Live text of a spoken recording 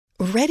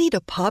Ready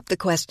to pop the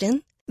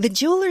question? The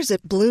jewelers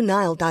at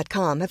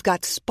BlueNile.com have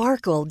got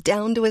sparkle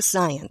down to a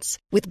science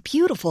with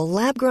beautiful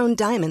lab-grown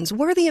diamonds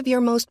worthy of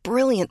your most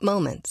brilliant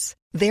moments.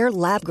 Their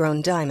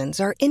lab-grown diamonds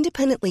are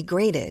independently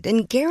graded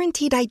and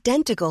guaranteed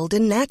identical to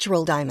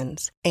natural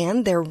diamonds,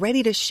 and they're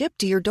ready to ship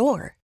to your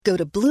door. Go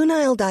to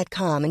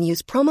BlueNile.com and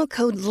use promo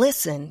code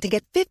LISTEN to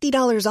get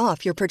 $50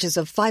 off your purchase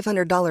of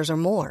 $500 or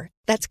more.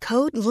 That's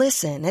code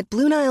LISTEN at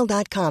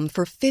BlueNile.com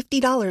for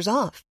 $50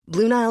 off.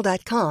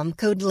 BlueNile.com,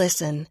 code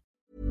LISTEN.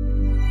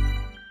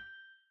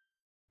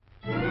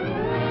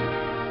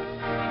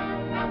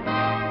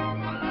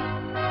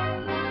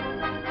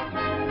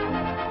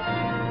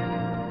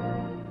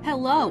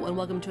 Hello, and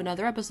welcome to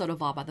another episode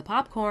of All About the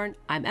Popcorn.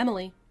 I'm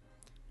Emily.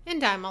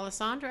 And I'm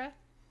Alessandra.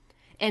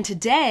 And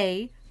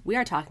today, we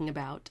are talking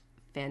about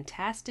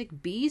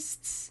Fantastic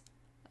Beasts,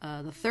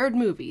 the third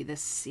movie, The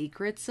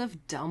Secrets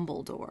of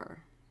Dumbledore.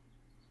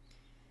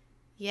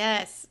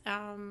 Yes.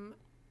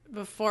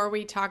 Before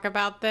we talk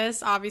about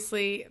this,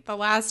 obviously, the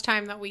last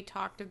time that we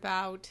talked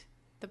about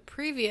the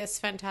previous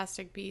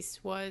Fantastic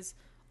Beasts was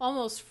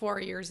almost 4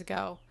 years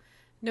ago,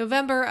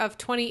 November of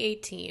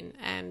 2018.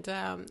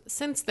 And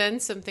since then,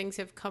 some things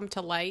have come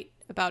to light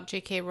about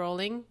J.K.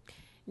 Rowling,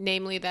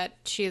 namely that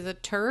she is a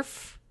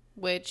TERF,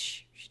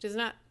 which she does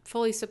not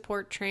fully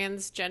support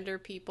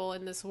transgender people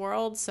in this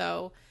world.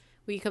 So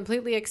we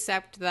completely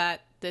accept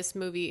that this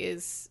movie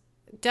is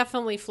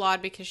definitely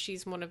flawed because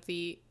she's one of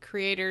the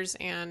creators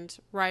and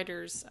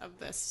writers of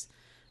this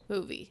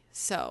movie.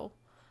 So,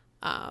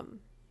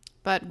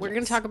 but we're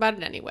going to talk about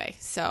it anyway.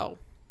 So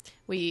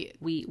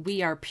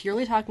we are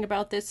purely talking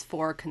about this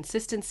for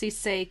consistency's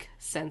sake,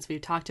 since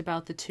we've talked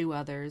about the two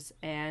others,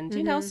 and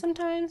you know,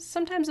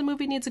 sometimes a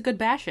movie needs a good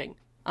bashing.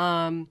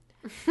 And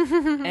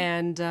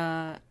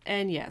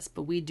yes,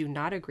 but we do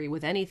not agree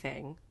with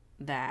anything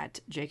that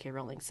J.K.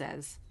 Rowling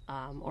says,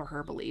 or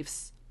her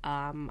beliefs.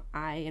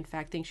 I in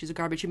fact think she's a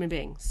garbage human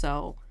being.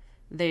 So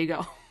there you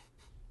go.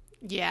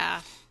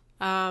 Yeah.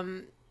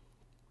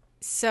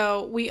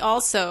 So we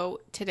also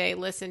today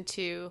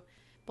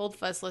both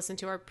of us listened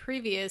to our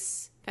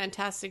previous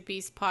Fantastic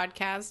Beasts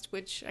podcast,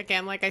 which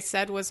again, like I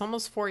said, was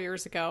almost 4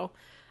 years ago.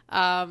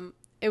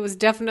 It was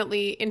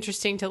definitely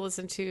interesting to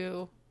listen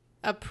to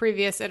a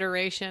previous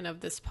iteration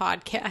of this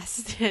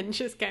podcast and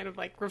just kind of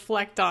like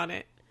reflect on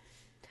it.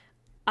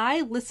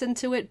 I listened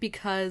to it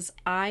because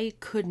I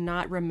could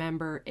not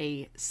remember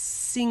a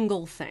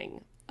single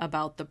thing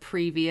about the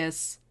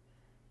previous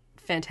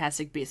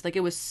Fantastic Beasts. Like,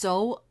 it was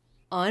so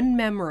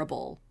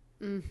unmemorable.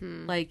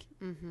 Mm-hmm.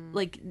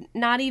 Like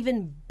not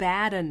even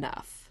bad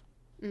enough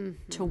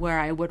to where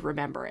I would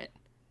remember it.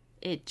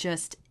 It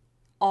just,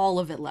 all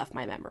of it left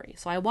my memory.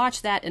 So I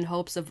watched that in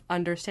hopes of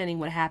understanding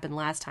what happened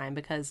last time,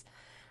 because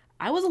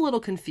I was a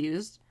little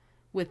confused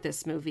with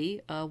this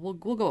movie. We'll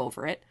go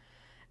over it.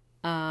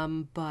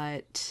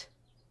 But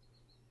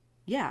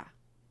yeah,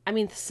 I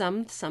mean,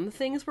 some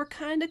things were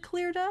kind of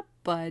cleared up,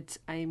 but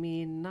I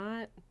mean,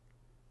 not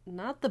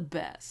the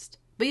best.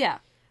 But yeah,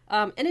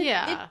 and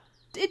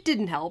it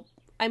didn't help.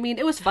 I mean,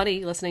 it was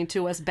funny listening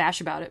to us bash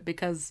about it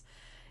because,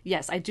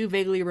 yes, I do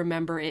vaguely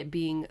remember it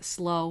being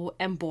slow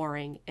and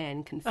boring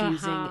and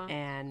confusing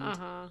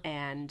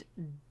and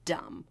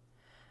dumb.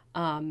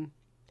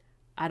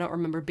 I don't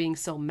remember being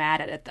so mad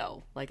at it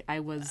though. Like,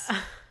 I was.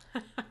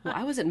 Well,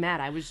 I wasn't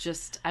mad. I was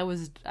very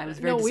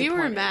disappointed. No, we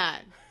were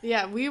mad.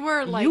 Yeah, we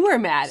were like... You were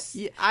mad.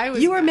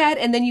 You were mad,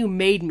 and then you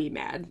made me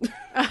mad.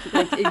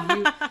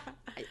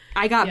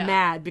 I got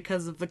mad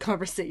because of the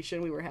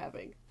conversation we were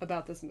having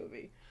about this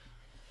movie.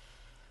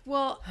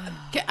 Well,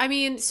 I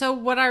mean, so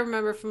what I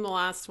remember from the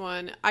last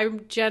one, I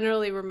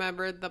generally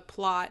remember the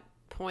plot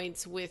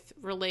points with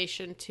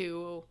relation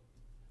to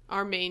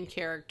our main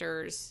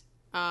characters,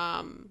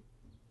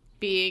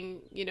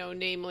 being, you know,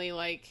 namely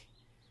like...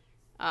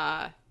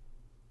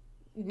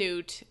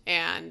 Newt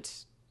and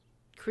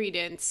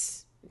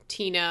Credence,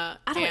 Tina.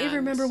 I don't even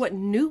remember what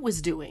Newt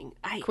was doing.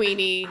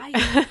 Queenie.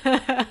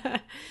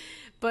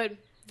 But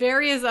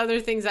various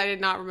other things I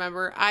did not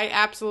remember. I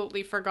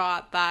absolutely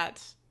forgot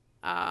that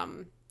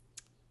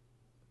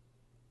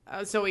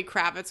Zoe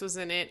Kravitz was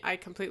in it. I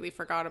completely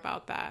forgot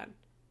about that.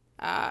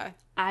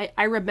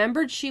 I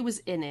remembered she was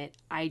in it.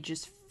 I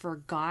just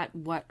forgot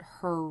what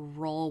her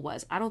role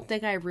was. I don't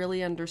think I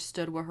really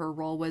understood what her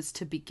role was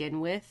to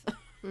begin with.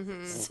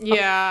 Mm-hmm. So.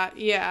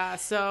 Yeah.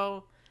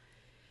 So,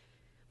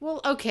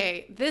 well,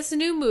 okay. This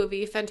new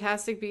movie,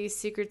 Fantastic Beasts: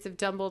 Secrets of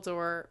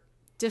Dumbledore,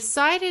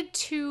 decided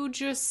to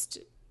just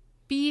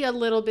be a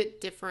little bit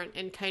different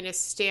and kind of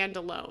stand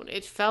alone.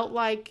 It felt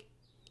like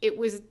it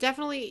was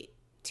definitely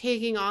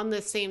taking on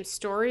the same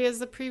story as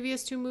the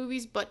previous two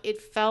movies, but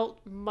it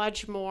felt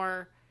much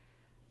more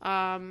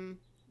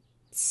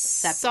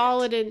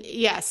solid and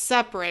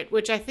separate,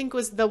 which I think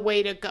was the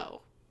way to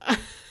go.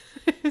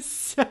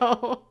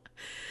 So.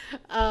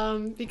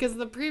 Because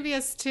the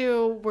previous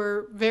two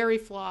were very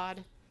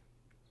flawed.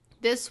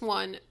 This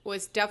one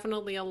was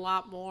definitely a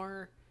lot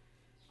more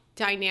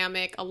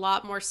dynamic, a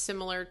lot more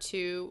similar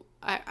to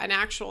an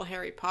actual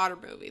Harry Potter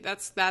movie.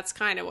 That's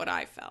kind of what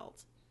I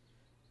felt.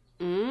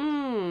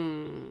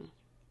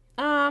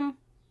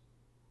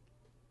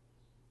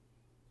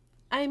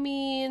 I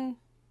mean,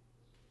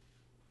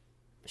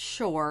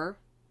 sure,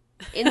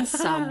 in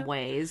some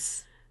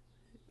ways.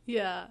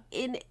 Yeah.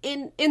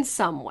 In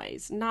some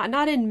ways,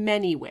 not in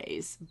many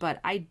ways, but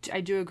I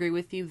do agree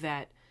with you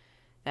that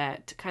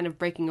kind of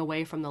breaking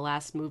away from the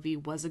last movie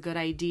was a good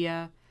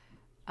idea.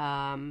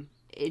 And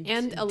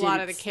a lot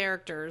of the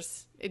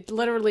characters. It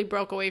literally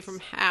broke away from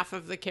half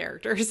of the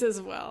characters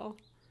as well.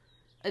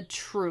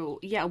 True.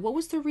 Yeah. What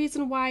was the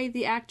reason why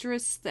the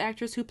actress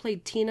who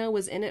played Tina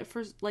was in it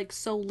for like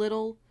so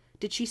little?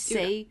 Did she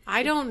say?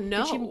 I don't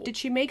know. Did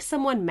she make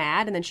someone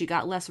mad and then she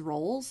got less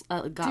roles?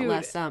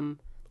 Less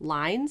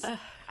lines? I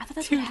thought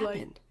that's what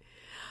happened.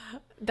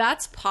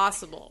 That's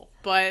possible,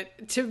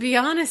 but to be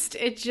honest,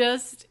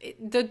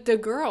 the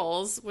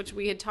girls, which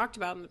we had talked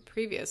about in the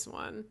previous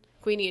one,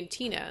 Queenie and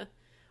Tina,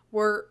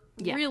 were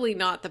really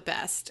not the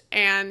best,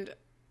 and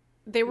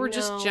they were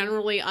just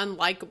generally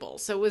unlikable.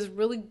 So it was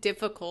really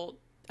difficult,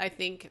 I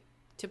think,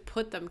 to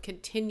put them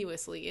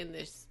continuously in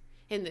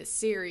this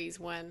series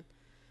when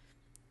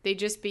they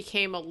just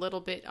became a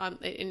little bit,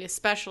 and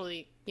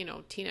especially,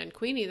 Tina and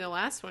Queenie, the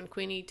last one,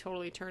 Queenie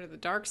totally turned to the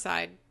dark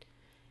side.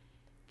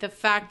 The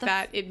fact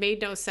that it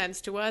made no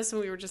sense to us, and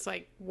we were just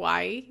like,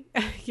 why?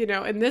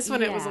 And this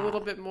one, it was a little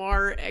bit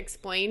more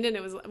explained, and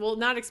it was, well,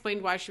 not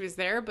explained why she was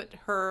there, but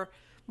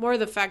more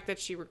the fact that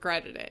she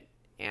regretted it.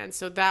 And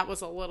so that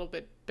was a little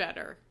bit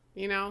better,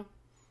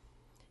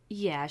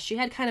 Yeah, she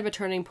had kind of a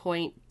turning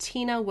point.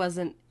 Tina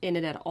wasn't in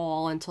it at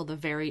all until the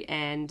very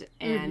end.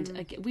 And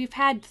again, we've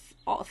had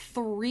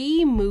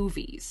 3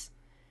 movies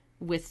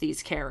with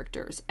these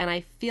characters, and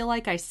I feel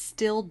like I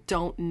still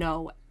don't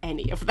know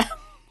any of them.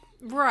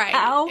 Right.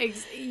 How?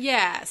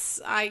 Yes.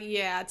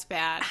 It's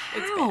bad.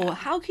 It's bad.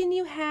 How can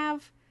you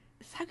have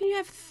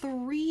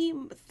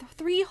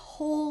 3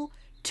 whole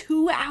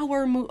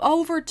 2-hour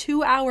over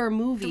 2-hour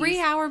movies?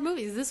 3-hour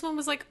movies. This one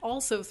was like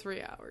also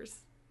 3 hours.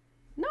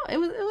 No, it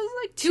was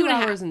like 2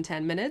 hours and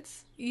 10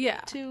 minutes.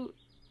 Yeah. 2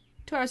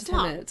 hours and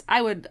 10 minutes.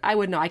 I would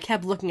know. I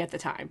kept looking at the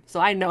time,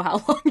 so I know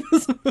how long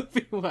this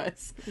movie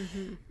was.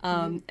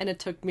 And it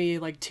took me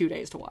like 2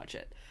 days to watch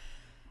it.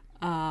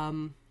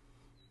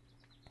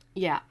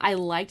 Yeah, I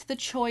liked the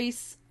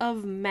choice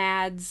of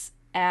Mads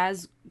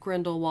as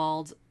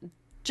Grindelwald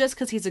just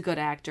because he's a good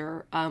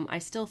actor. I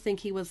still think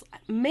he was...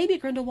 Maybe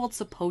Grindelwald's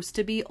supposed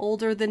to be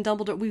older than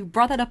Dumbledore. We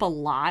brought that up a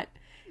lot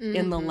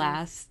in the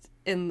last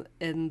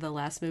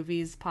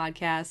movie's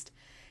podcast.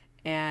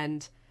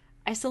 And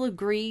I still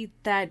agree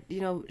that,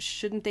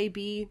 shouldn't they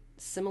be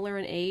similar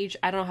in age?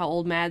 I don't know how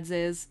old Mads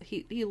is.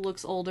 He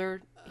looks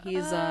older.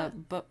 He's...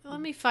 but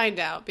let me find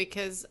out,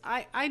 because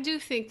I do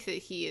think that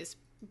he is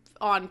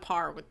on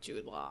par with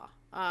Jude Law.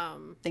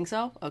 Think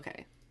so?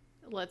 Okay.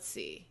 Let's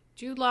see.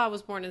 Jude Law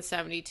was born in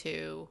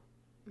 72.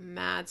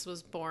 Mads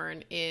was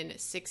born in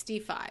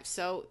 65.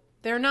 So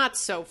they're not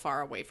so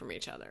far away from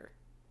each other.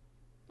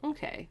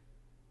 Okay.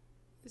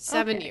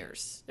 7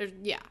 years.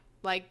 Yeah.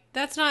 Like,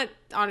 that's not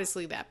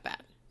honestly that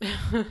bad.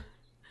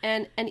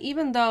 And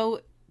even though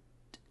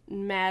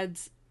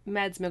Mads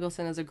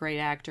Mikkelsen is a great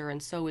actor,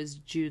 and so is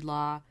Jude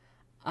Law,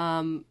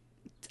 I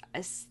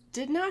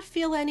did not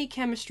feel any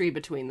chemistry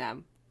between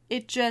them.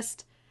 It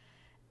just,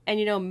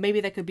 and maybe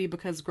that could be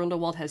because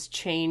Grindelwald has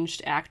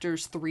changed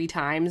actors 3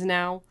 times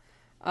now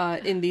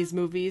in these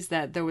movies,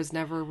 that there was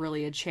never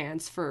really a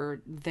chance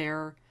for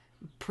their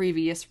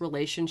previous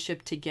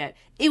relationship to get...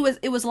 It was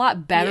a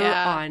lot better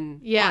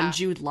on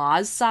Jude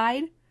Law's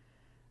side.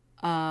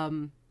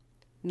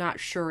 Not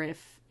sure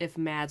if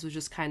Mads was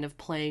just kind of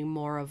playing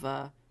more of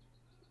a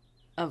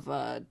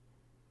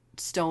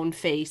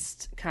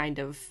stone-faced kind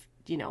of,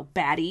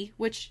 baddie,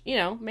 which,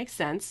 makes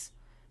sense.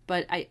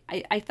 But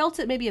I felt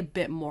it maybe a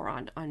bit more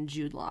on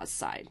Jude Law's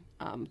side,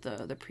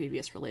 the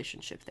previous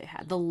relationship they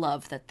had, the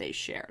love that they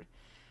shared.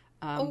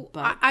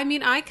 But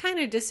I kind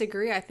of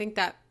disagree. I think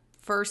that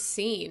first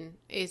scene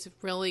is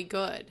really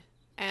good.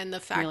 And the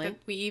fact that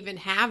we even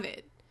have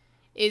it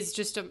is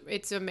just,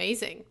 it's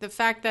amazing. The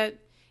fact that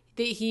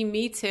he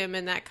meets him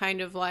in that kind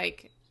of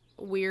like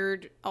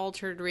weird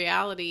altered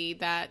reality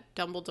that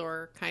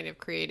Dumbledore kind of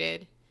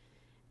created,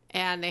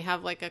 and they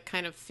have like a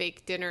kind of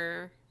fake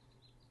dinner.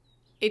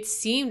 It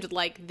seemed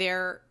like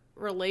their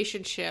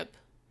relationship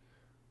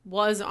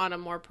was on a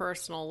more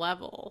personal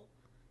level.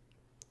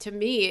 To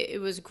me, it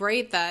was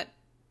great that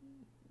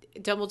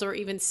Dumbledore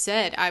even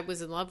said, "I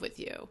was in love with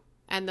you."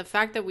 And the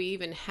fact that we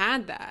even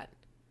had that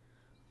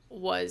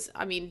was,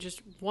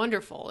 just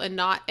wonderful, and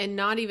not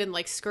even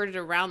like skirted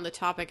around the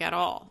topic at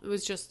all. It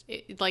was just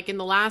like in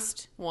the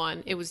last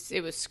one, it was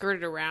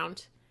skirted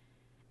around,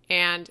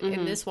 and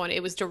in this one,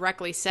 it was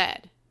directly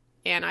said.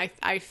 And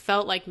I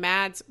felt like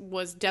Mads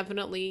was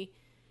definitely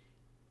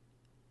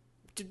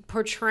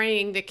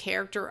portraying the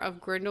character of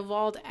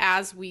Grindelwald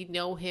as we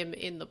know him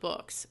in the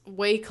books,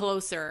 way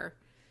closer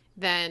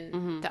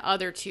than the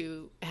other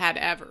two had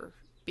ever,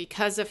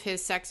 because of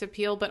his sex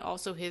appeal, but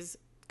also his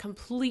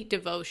complete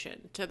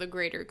devotion to the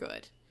greater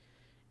good.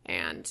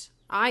 And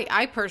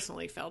I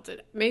personally felt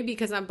it. Maybe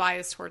because I'm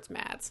biased towards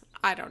Mads.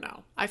 I don't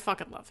know. I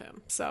fucking love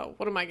him. So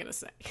what am I going to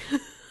say?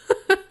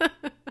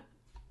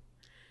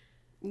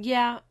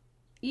 Yeah.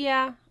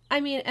 Yeah,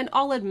 I mean, and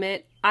I'll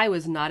admit, I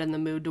was not in the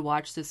mood to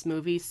watch this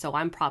movie, so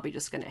I'm probably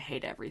just gonna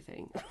hate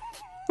everything.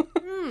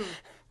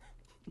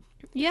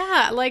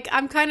 Yeah, like,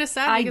 I'm kind of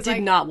sad I because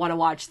did not want to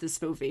watch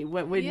this movie.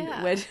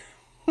 Yeah.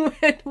 When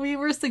we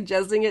were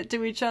suggesting it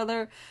to each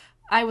other,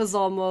 I was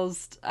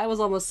almost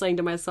saying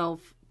to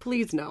myself,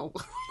 please no.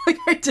 Like,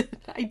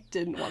 I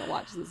didn't want to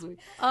watch this movie.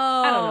 Oh,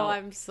 I don't know.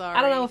 I'm sorry.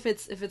 I don't know if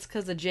it's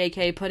because of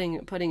JK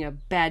putting a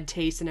bad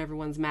taste in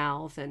everyone's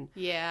mouth and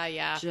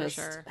Yeah, for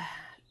sure.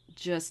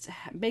 Just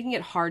making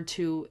it hard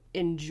to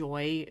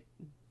enjoy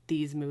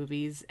these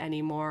movies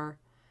anymore.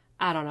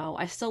 I don't know.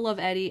 I still love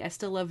Eddie. I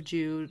still love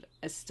Jude.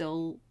 I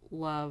still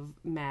love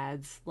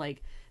Mads.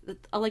 Like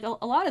a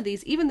lot of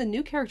these, even the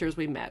new characters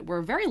we met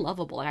were very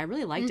lovable. And I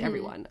really liked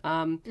everyone.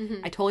 I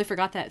totally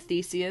forgot that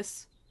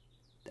Theseus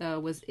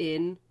was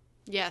in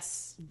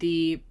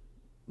the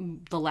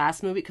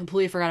last movie.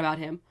 Completely forgot about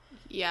him.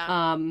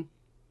 Yeah.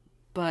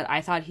 But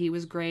I thought he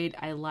was great.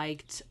 I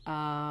liked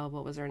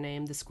what was her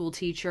name? The school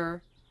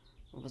teacher.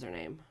 What was her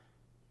name?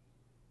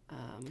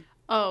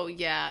 Oh,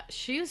 yeah.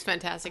 She was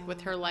fantastic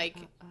with her, like,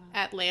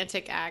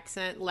 Atlantic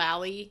accent.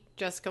 Lally,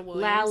 Jessica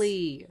Williams.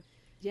 Lally.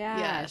 Yeah,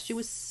 Yes. she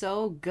was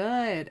so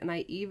good. And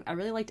I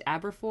really liked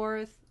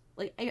Aberforth.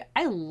 Like,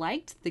 I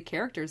liked the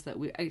characters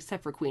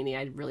except for Queenie.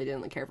 I really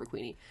didn't care for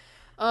Queenie.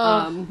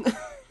 Oh,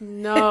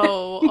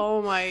 no.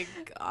 Oh, my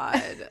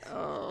God.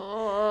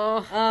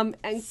 Oh.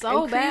 And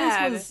So and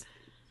bad.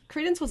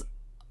 Credence was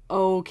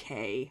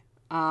okay.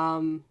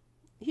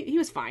 He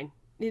was fine.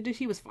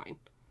 He was fine.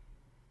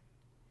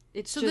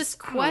 It's So just,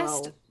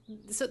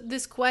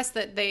 this quest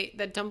that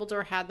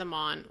Dumbledore had them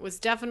on was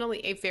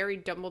definitely a very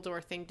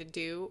Dumbledore thing to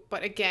do.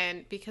 But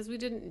again, because we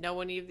didn't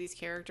know any of these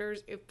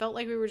characters, it felt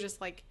like we were just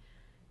like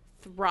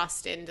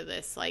thrust into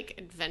this like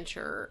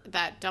adventure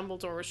that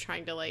Dumbledore was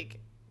trying to like,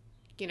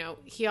 you know,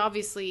 he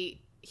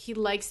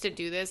likes to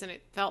do this, and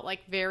it felt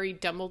like very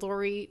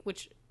Dumbledore-y,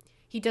 which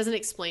he doesn't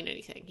explain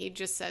anything. He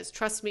just says,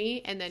 "Trust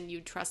me," and then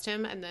you trust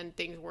him, and then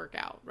things work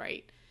out,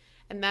 right?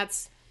 And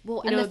that's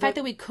the fact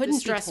that we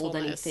couldn't be told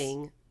stressfulness.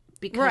 anything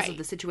because Right. of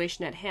the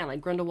situation at hand. Like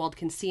Grindelwald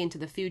can see into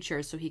the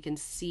future, so he can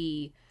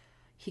see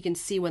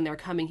when they're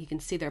coming. He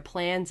can see their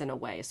plans in a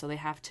way. So they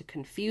have to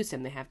confuse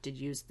him. They have to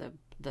use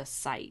the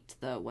sight.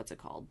 The what's it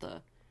called?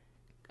 The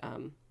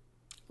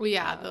Well,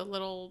 yeah, the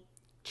little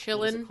what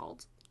was chillin, it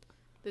called?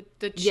 the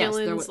Yes,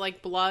 chillins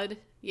like blood.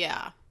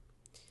 Yeah.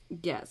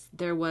 Yes,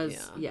 there was.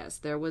 Yeah. Yes,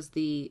 there was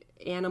the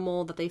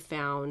animal that they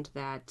found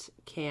that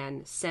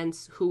can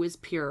sense who is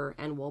pure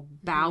and will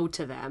bow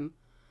to them.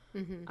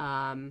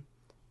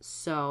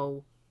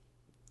 So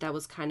that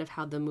was kind of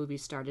how the movie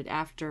started.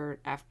 After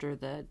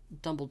the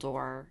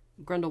Dumbledore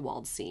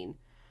Grindelwald scene,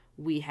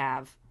 we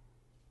have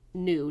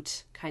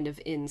Newt kind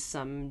of in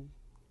some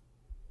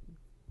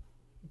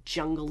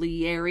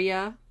jungly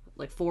area,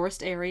 like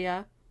forest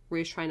area, where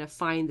he's trying to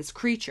find this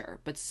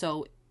creature, but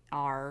so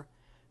are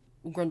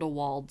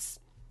Grindelwald's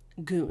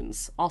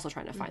goons also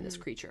trying to find this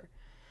creature.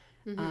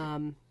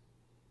 Because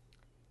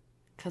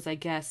I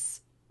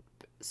guess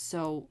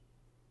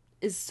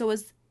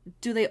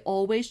do they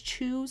always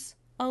choose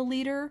a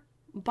leader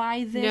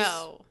by this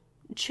No.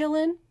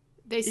 chillin?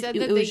 They said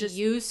that they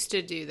used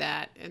to do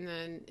that, and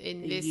then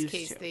in this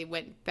case they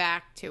went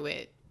back to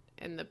it,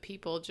 and the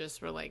people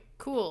just were like,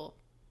 "Cool."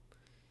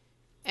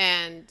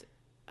 And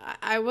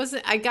I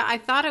wasn't. I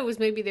thought it was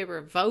maybe they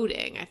were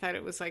voting. I thought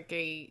it was like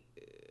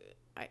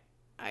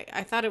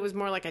I thought it was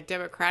more like a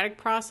democratic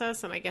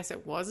process, and I guess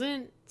it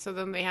wasn't. So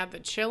then they had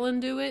the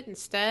chillin do it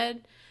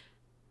instead.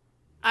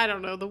 I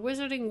don't know. The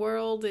wizarding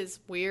world is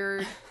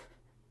weird.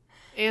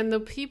 And the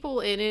people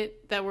in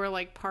it that were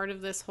like part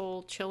of this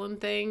whole chillin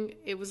thing,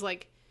 it was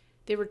like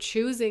they were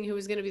choosing who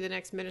was going to be the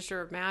next Minister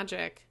of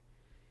Magic.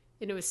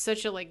 And it was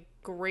such a like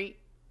great,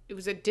 it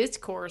was a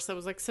discourse that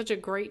was like such a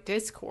great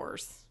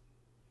discourse,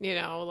 you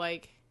know,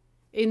 like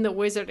in the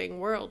wizarding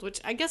world,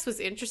 which I guess was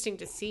interesting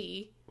to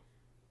see.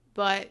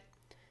 But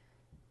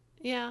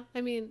yeah, I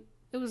mean,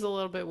 it was a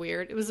little bit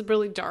weird. It was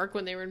really dark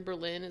when they were in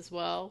Berlin as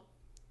well.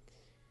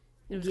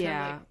 It was kind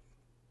of like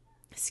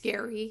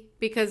scary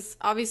because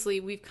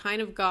obviously we've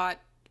kind of got,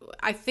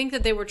 I think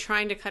that they were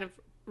trying to kind of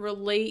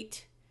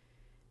relate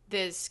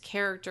this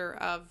character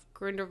of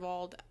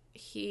Grindelwald.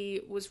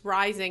 He was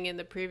rising in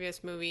the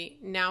previous movie.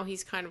 Now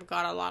he's kind of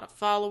got a lot of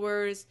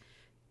followers.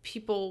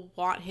 People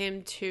want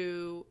him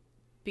to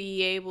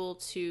be able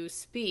to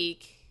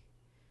speak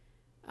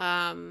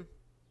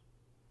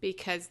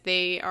because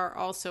they are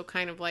also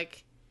kind of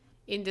like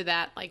into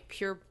that, like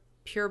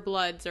pure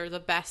bloods are the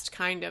best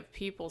kind of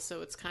people.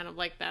 So it's kind of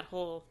like that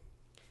whole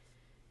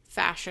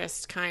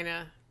fascist kind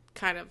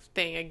of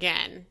thing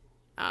again,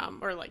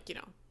 or like, you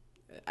know,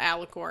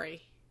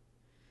 allegory.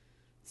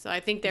 So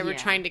I think they were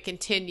trying to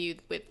continue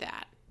with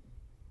that.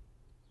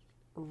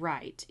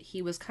 Right.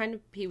 He was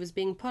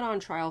being put on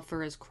trial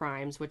for his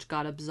crimes, which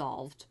got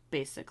absolved,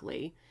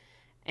 basically.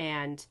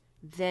 And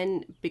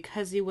then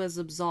because he was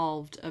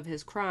absolved of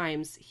his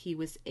crimes, he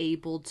was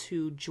able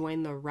to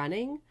join the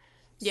running.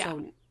 Yeah.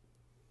 So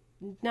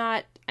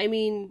not, I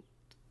mean,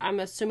 I'm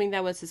assuming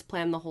that was his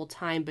plan the whole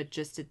time, but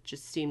it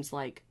just seems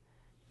like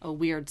a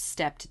weird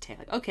step to take.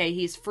 Like, okay,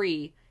 he's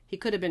free. He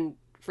could have been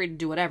free to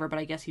do whatever, but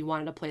I guess he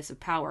wanted a place of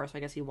power, so I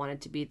guess he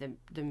wanted to be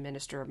the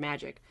Minister of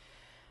Magic.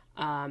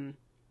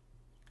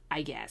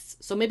 I guess.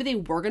 So maybe they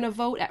were going to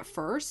vote at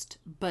first,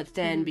 but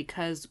then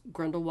because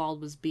Grindelwald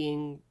was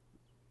being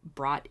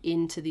brought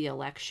into the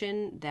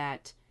election,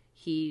 that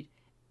he,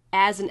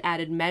 as an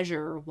added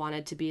measure,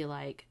 wanted to be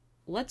like,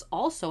 let's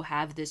also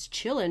have this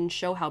Qilin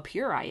show how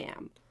pure I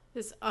am.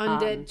 This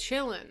undead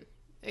Qilin.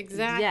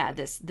 Exactly. Yeah,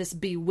 this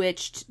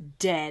bewitched,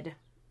 dead,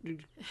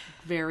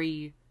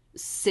 very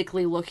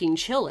sickly looking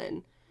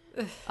Qilin.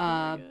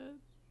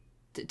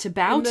 To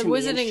bow to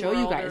me and show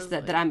you guys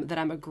that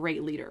I'm a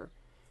great leader.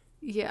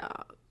 Yeah.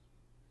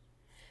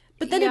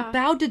 But then it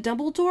bowed to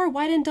Dumbledore?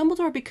 Why didn't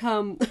Dumbledore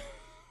become...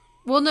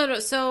 Well, no.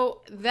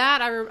 So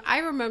that I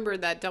remember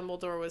that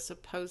Dumbledore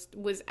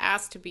was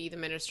asked to be the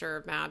Minister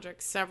of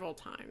Magic several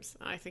times.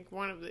 And I think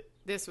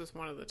this was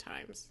one of the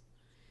times.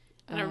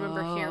 And I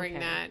remember hearing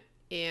that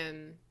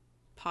in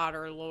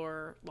Potter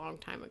lore a long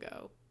time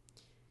ago.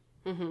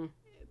 Mm-hmm.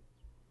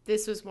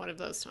 This was one of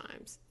those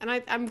times. And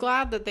I'm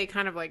glad that they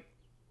kind of like,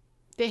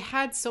 they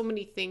had so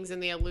many things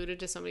and they alluded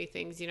to so many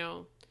things, you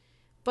know.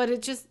 But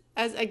it just,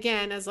 as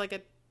like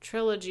a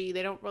trilogy,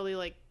 they don't really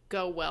like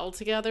go well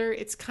together.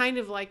 It's kind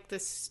of like the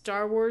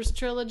Star Wars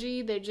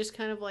trilogy. They just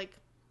kind of like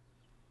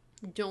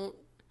they're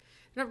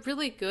not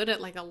really good at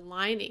like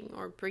aligning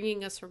or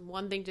bringing us from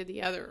one thing to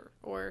the other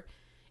or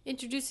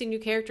introducing new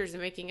characters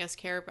and making us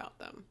care about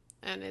them.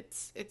 And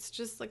it's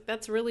just like,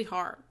 that's really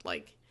hard.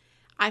 Like,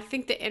 I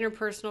think the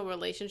interpersonal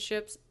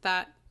relationships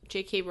that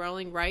J.K.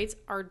 Rowling writes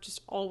are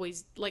just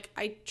always, like,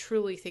 I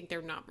truly think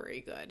they're not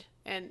very good.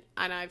 And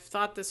I've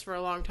thought this for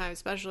a long time,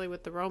 especially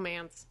with the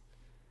romance.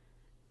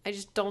 I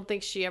just don't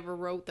think she ever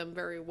wrote them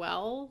very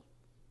well.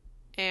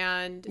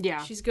 And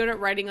she's good at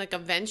writing, like,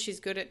 events. She's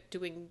good at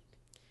doing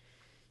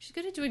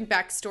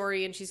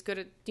backstory, and she's good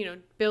at, you know,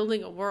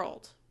 building a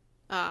world.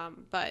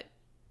 But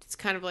it's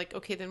kind of like,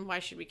 okay, then why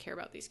should we care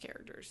about these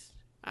characters?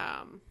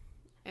 And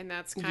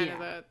that's kind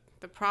of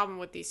the problem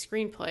with these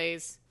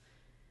screenplays.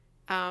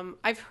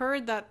 I've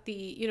heard that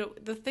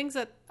the things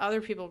that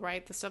other people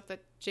write, the stuff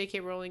that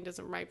J.K. Rowling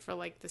doesn't write for,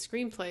 like, the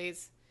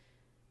screenplays,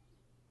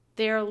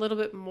 they're a little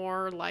bit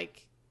more,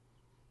 like,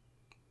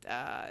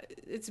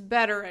 it's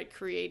better at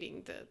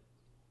creating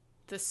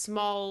the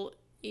small,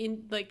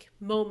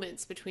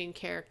 moments between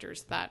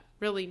characters that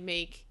really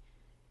make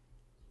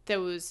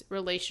those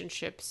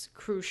relationships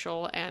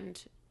crucial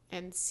and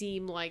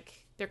seem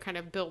like they're kind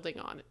of building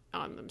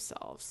on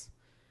themselves.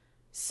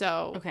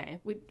 So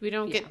we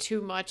don't get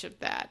too much of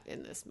that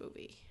in this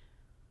movie.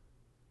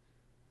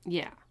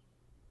 Yeah.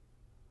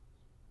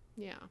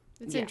 Yeah.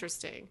 It's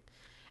interesting.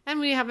 And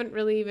we haven't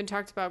really even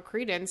talked about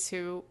Credence,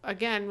 who,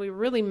 again, we were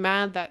really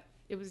mad that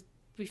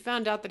we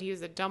found out that he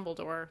was a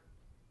Dumbledore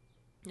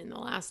in the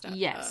last episode.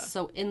 Yes.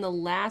 So in the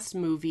last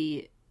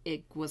movie,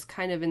 it was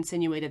kind of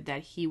insinuated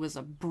that he was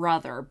a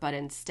brother, but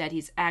instead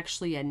he's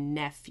actually a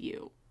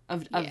nephew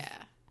of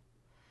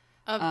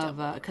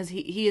because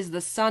he is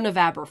the son of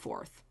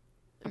Aberforth.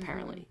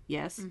 Apparently. Mm-hmm.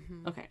 Yes?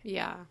 Mm-hmm. Okay.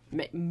 Yeah.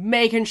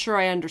 Making sure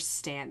I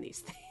understand these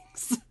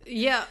things.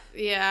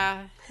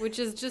 Yeah. Which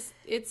is just,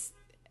 it's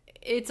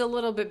a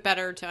little bit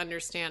better to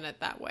understand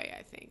it that way,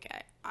 I think.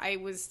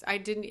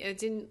 It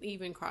didn't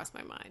even cross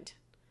my mind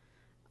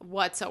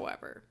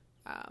whatsoever.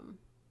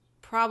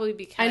 Probably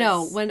because... I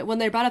know. When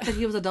they brought up that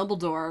he was a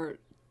Dumbledore,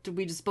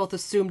 we just both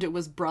assumed it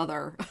was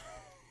brother.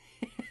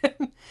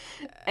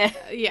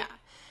 Yeah.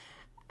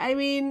 I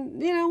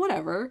mean, you know,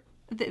 whatever.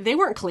 They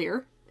weren't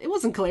clear. It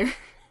wasn't clear.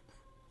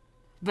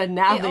 But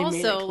now they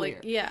made it clear.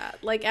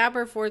 Like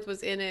Aberforth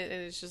was in it,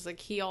 and it's just like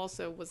he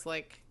also was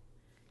like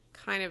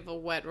kind of a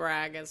wet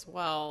rag as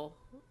well.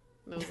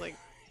 And it was like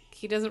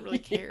he doesn't really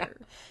care.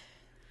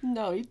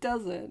 No, he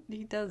doesn't.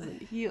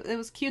 It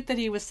was cute that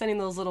he was sending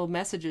those little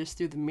messages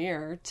through the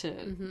mirror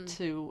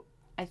to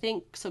I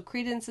think so.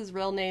 Credence's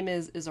real name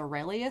is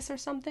Aurelius or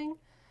something.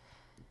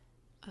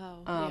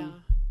 Oh, yeah.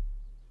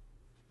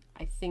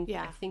 I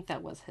think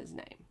that was his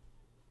name.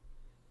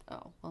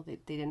 Oh, well, they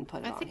didn't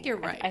put it on. I think you're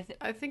right.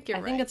 I think you're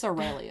right. I think it's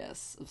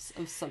Aurelius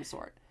of some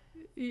sort.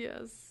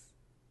 Yes.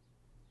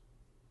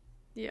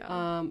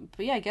 Yeah.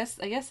 But yeah, I guess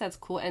that's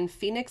cool. And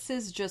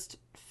Phoenixes just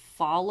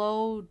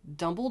follow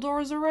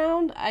Dumbledore's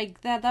around.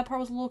 That part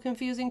was a little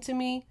confusing to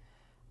me.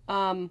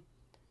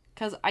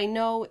 Because I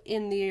know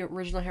in the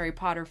original Harry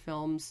Potter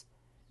films,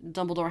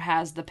 Dumbledore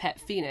has the pet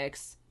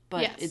Phoenix,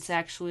 but it's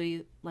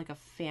actually like a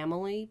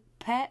family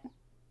pet,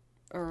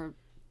 or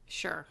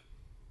sure.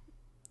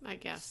 I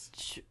guess.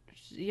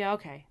 Yeah,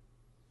 okay.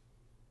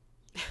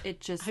 It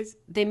just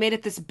they made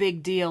it this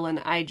big deal, and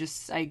I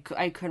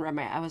couldn't wrap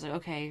I was like,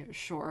 okay,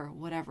 sure,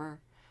 whatever.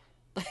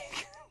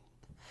 Like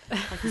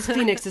this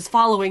Phoenix is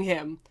following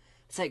him.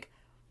 It's like,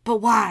 but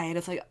why? And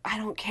it's like, I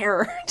don't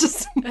care.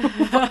 Just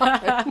move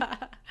on.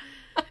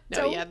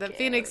 The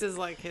Phoenix is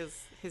like his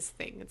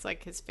thing. It's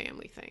like his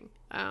family thing.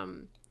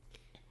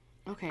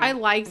 Okay. I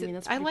liked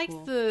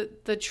cool.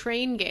 the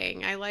train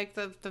gang. I like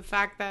the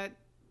fact that,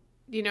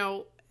 you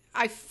know,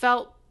 I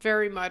felt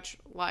very much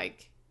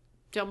like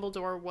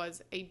Dumbledore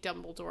was a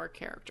Dumbledore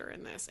character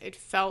in this. It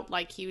felt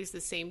like he was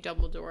the same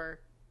Dumbledore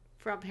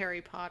from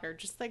Harry Potter,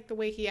 just like the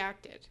way he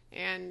acted.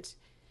 And,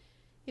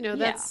 you know,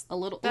 that's a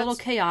little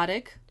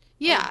chaotic.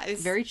 Yeah.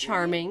 Very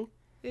charming.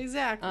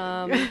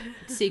 Exactly.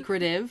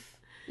 Secretive,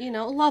 you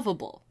know,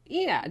 lovable.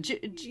 Yeah.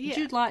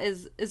 Jude Law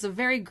is a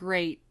very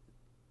great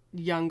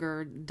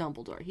younger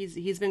Dumbledore.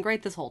 He's been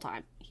great this whole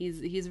time.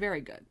 He's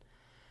very good.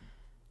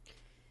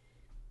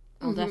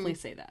 I'll definitely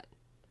say that.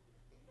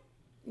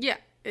 Yeah.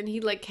 And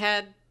he like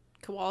had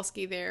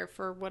Kowalski there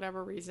for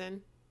whatever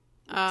reason.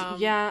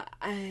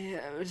 It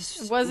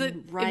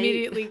wasn't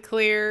immediately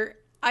clear.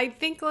 I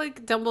think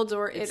like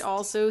Dumbledore, it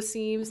also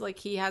seems like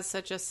he has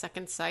such a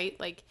second sight.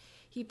 Like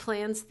he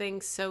plans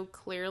things so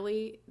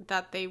clearly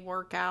that they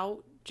work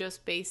out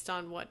just based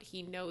on what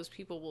he knows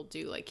people will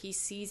do. Like he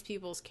sees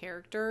people's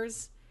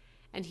characters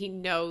and he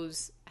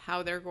knows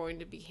how they're going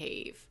to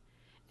behave.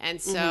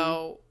 And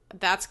so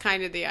that's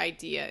kind of the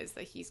idea, is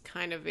that he's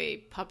kind of a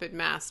puppet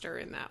master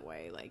in that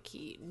way. Like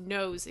he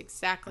knows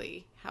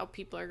exactly how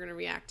people are going to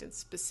react in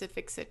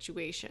specific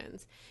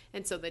situations.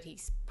 And so that he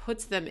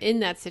puts them in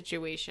that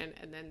situation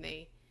and then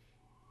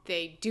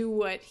they do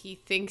what he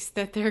thinks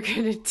that they're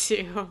going to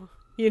do,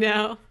 you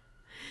know?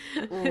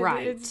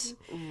 Right.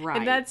 Right.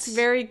 And that's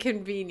very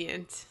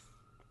convenient.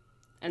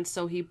 And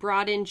so he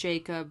brought in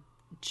Jacob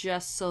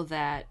just so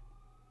that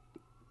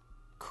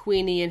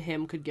Queenie and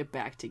him could get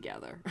back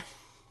together.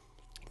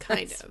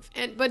 Kind of.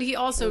 But he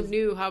also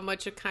knew how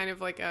much a kind of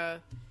like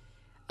of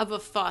a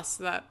fuss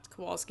that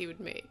Kowalski would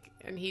make.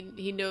 And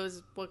he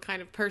knows what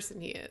kind of person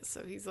he is.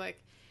 So he's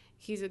like,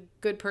 he's a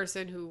good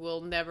person who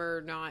will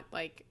never not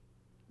like,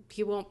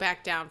 he won't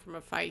back down from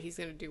a fight. He's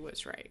going to do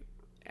what's right.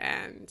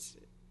 And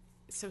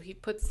so he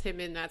puts him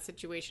in that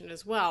situation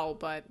as well.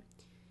 But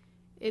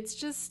it's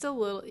just a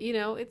little, you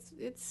know,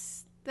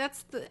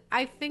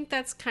 I think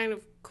that's kind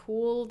of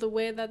cool the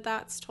way that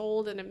that's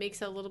told, and it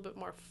makes it a little bit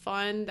more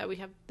fun that we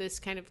have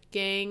this kind of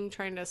gang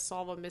trying to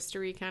solve a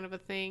mystery kind of a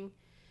thing.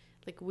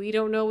 Like we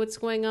don't know what's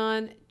going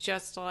on,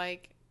 just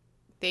like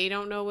they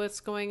don't know what's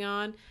going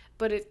on,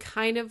 but it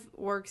kind of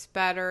works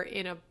better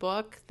in a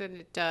book than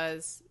it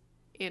does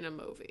in a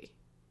movie.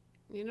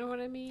 You know what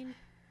I mean?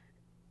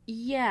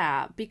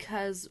 Yeah,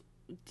 because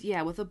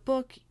with a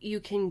book you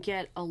can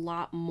get a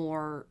lot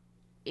more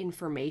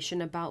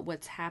information about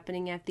what's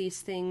happening at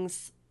these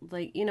things.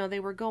 Like, you know,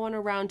 they were going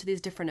around to these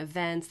different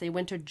events. They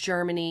went to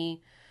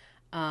Germany,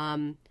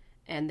 and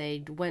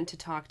they went to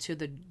talk to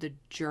the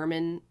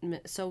German.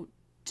 So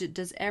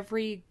does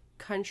every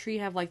country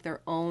have like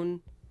their own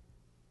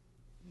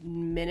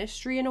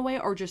ministry in a way,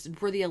 or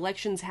just were the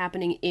elections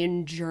happening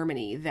in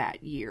Germany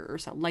that year or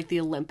something, like the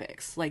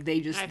Olympics? Like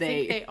I think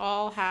they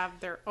all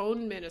have their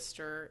own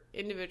minister,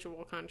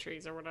 individual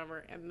countries or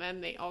whatever, and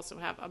then they also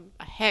have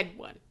a head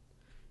one.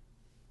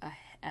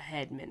 A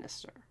head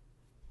minister.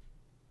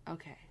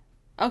 Okay.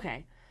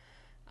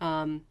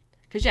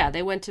 Because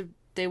they went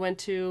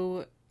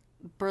to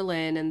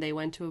Berlin and they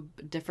went to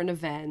different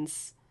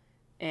events,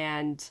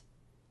 and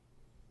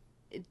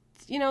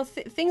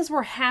things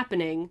were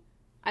happening.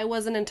 I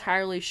wasn't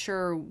entirely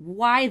sure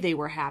why they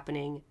were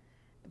happening,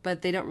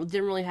 but they didn't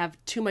really have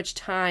too much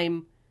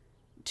time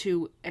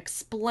to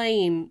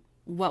explain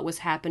what was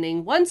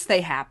happening once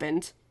they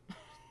happened.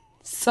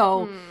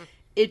 So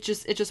it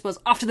just was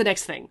off to the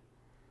next thing,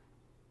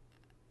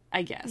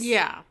 I guess.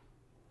 Yeah.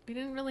 We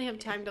didn't really have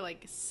time to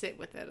like sit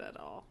with it at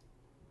all.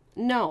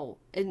 No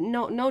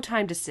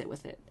time to sit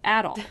with it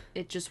at all.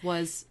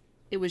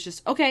 It was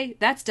just, okay,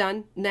 that's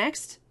done.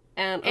 Next.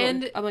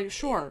 And I'm like,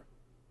 sure.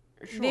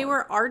 They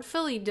were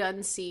artfully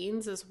done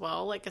scenes as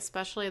well, like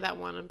especially that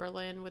one in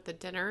Berlin with the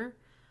dinner,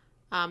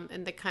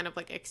 and the kind of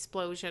like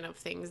explosion of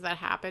things that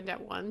happened at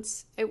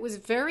once. It was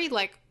very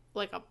like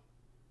a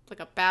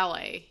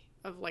ballet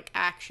of like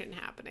action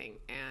happening,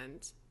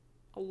 and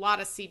a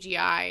lot of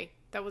CGI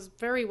that was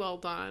very well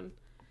done.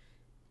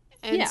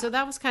 And so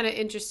that was kind of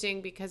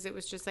interesting because it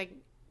was just like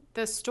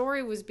the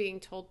story was being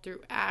told through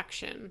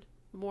action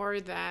more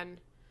than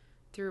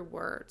through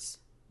words,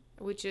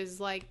 which is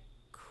like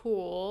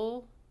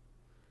cool.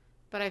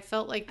 But I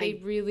felt like they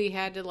really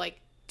had to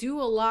like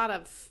do a lot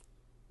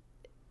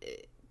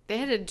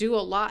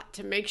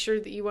to make sure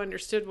that you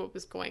understood what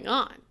was going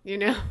on, you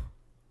know?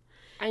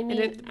 I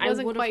mean, I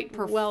would have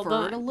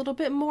preferred a little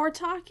bit more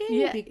talking.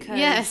 Yeah, because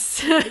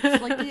yes.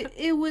 it's like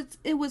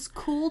it was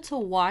cool to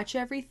watch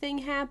everything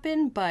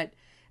happen, but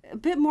a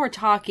bit more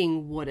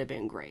talking would have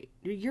been great.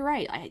 You're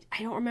right. I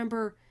don't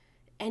remember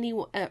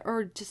anyone,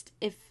 or just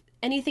if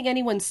anything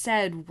anyone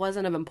said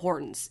wasn't of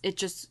importance. It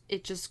just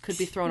could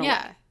be thrown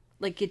away.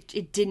 Like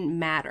it didn't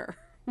matter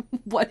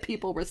what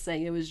people were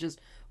saying. It was just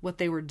what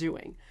they were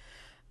doing.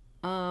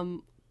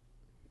 You're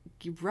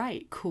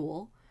right.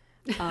 Cool.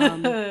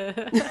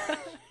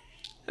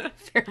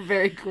 Very,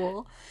 very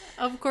cool.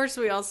 Of course,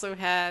 we also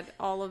had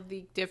all of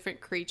the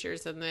different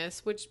creatures in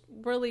this, which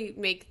really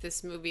make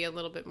this movie a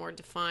little bit more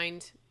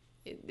defined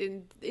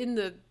in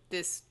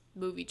this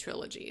movie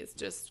trilogy. It's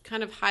just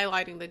kind of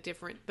highlighting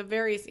the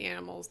various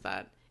animals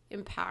that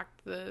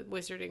impact the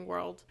wizarding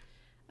world.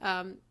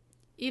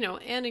 You know,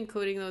 and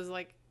including those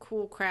like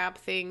cool crab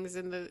things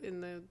in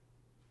the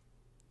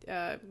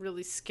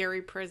really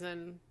scary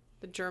prison,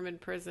 the German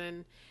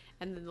prison,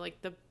 and then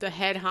like the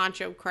head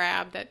honcho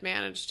crab that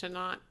managed to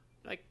not,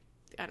 like,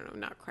 I don't know,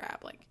 not crab,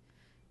 like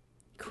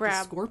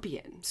crab,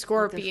 the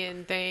scorpion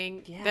like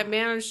thing, yeah, that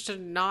managed to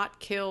not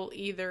kill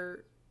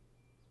either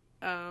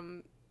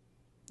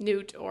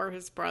Newt or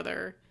his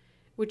brother,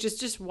 which is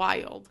just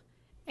wild.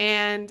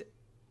 And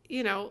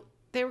you know,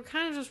 they were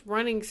kind of just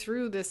running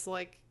through this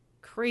like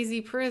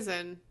crazy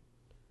prison,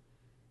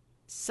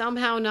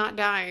 somehow not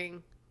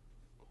dying.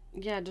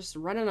 Yeah, just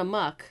running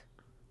amok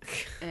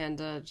and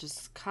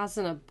just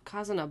causing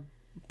a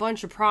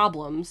bunch of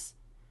problems.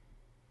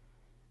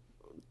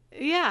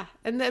 Yeah,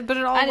 and then, but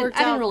it all worked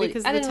out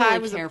because the tie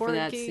was a porky.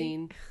 That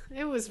scene.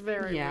 It was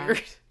very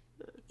weird.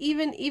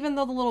 Even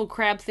though the little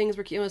crab things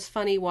were, it was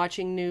funny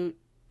watching Newt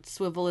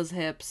swivel his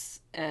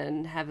hips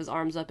and have his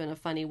arms up in a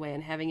funny way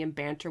and having him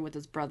banter with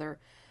his brother.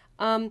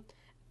 I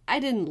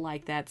didn't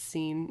like that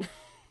scene.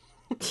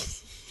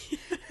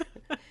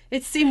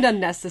 It seemed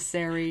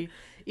unnecessary,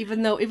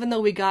 even though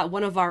we got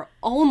one of our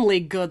only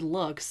good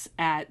looks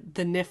at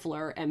the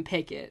Niffler and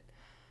Pickett.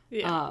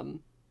 Yeah.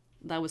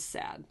 That was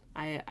sad.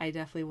 I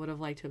definitely would have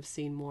liked to have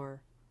seen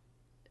more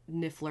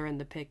Niffler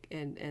and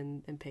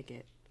and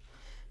Pickett,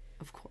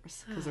 of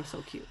course, because they're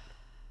so cute.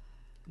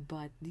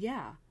 But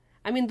yeah,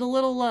 I mean the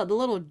little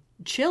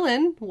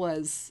chillin'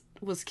 was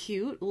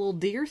cute. The little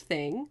deer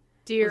thing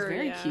was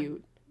very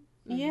cute.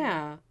 Mm-hmm.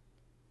 Yeah,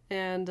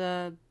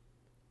 and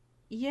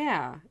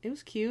yeah, it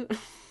was cute.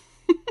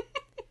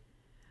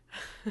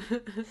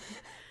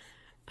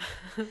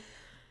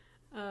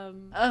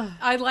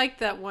 I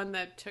liked that one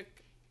that took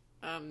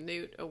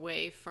Newt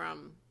away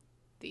from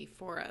the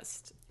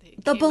forest.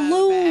 The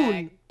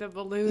balloon! The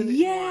balloon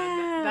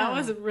one. That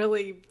was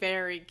really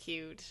very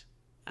cute.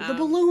 The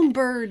balloon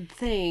bird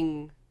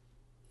thing.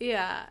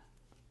 Yeah.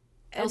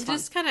 And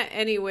just kind of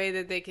any way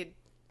that they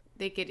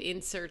could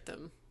insert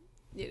them,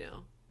 you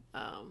know.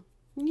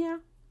 Yeah.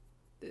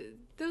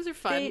 Those are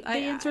fun.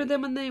 They insert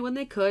them when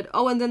they could.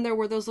 Oh, and then there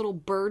were those little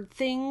bird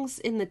things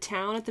in the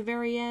town at the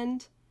very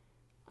end.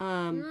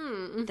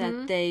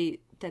 That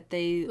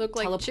they look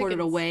like teleported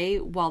chickens away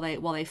while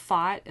they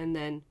fought and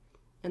then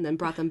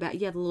brought them back.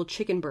 Yeah, the little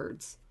chicken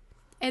birds.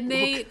 And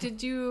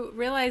did you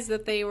realize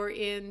that they were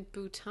in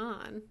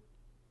Bhutan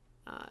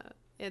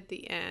at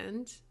the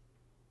end?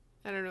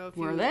 I don't know if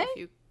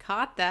you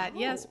caught that. Oh,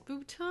 yes,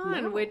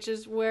 Bhutan, no. Which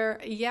is where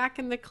Yak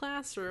in the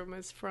Classroom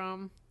is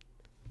from.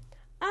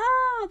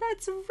 Oh,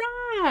 that's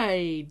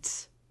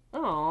right.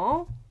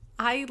 Oh,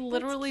 I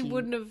literally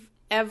wouldn't have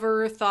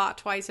ever thought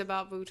twice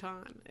about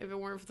Bhutan if it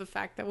weren't for the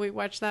fact that we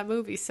watched that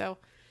movie. So,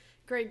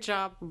 great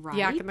job, right?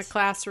 Yak in the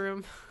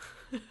Classroom.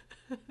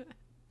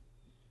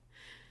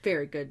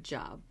 Very good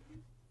job.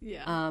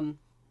 Yeah.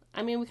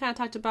 I mean, we kind of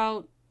talked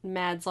about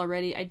Mads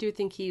already. I do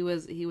think he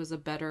was a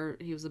better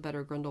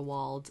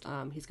Grindelwald.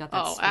 He's got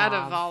that out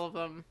of all of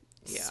them,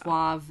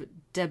 suave,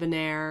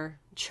 debonair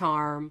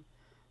charm.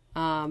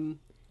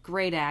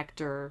 Great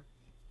actor,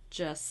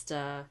 just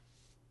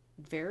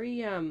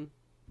very a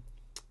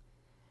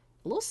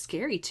little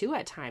scary too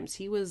at times.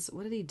 He was,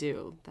 what did he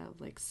do?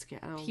 That like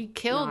he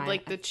killed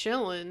the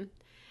Chillin,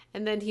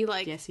 and then he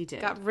yes, he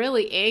did. Got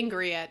really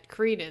angry at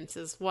Credence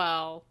as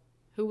well,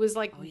 who was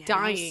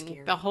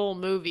dying the whole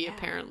movie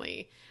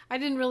apparently. I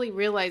didn't really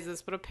realize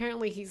this, but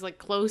apparently he's like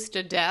close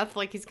to death,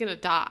 like he's gonna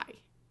die.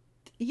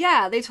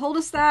 Yeah, they told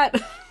us that.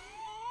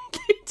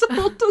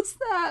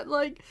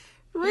 Like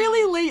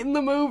really late in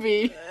the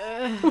movie.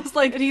 It was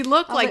like, and he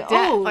looked like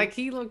death. Like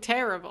he looked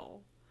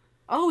terrible.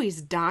 Oh,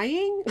 he's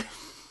dying?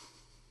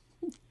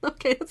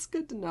 Okay, that's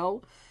good to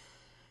know.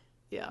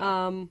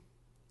 Yeah.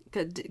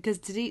 Because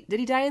did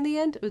he die in the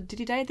end? Did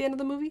he die at the end of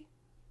the movie?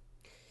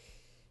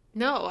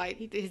 No,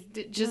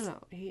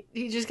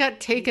 he just got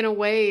taken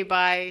away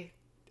by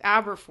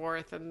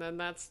Aberforth, and then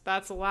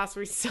that's the last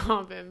we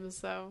saw of him.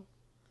 So.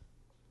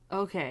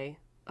 Okay.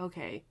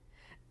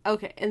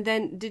 And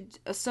then did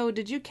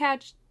you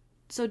catch?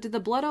 So did the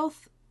blood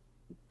oath?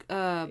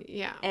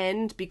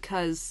 End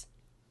because.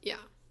 Yeah.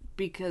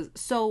 Because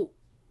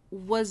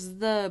was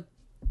the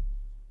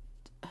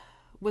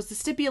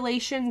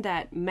stipulation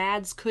that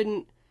Mads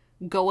couldn't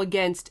go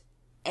against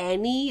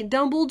any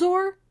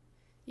Dumbledore?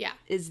 Yeah.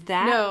 Is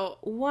that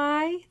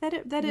why that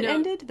it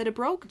ended? That it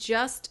broke?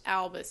 Just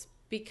Albus.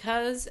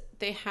 Because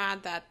they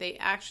had that, they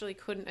actually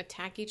couldn't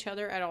attack each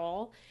other at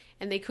all,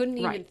 and they couldn't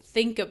even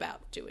think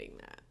about doing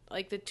that.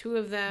 Like, the two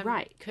of them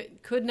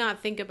could not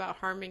think about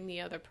harming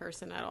the other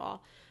person at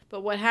all.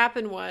 But what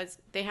happened was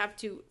they have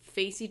to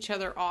face each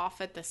other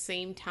off at the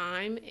same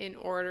time in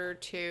order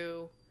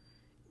to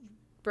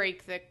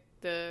break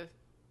the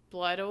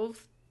blood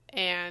oath.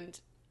 And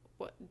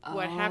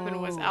what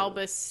happened was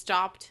Albus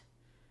stopped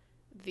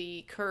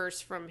the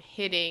curse from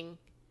hitting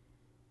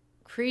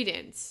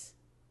Credence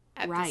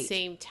at the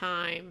same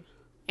time.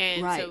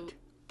 And so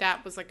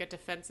that was like a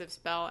defensive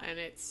spell, and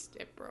it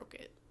broke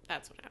it.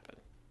 That's what happened.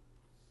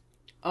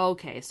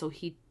 Okay, so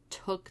he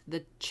took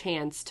the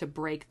chance to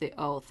break the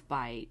oath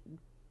by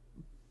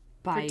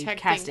Protecting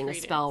casting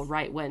Credence. a spell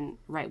right when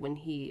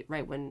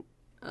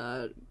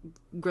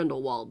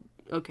Grindelwald.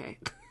 Okay.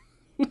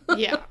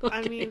 Yeah, Okay.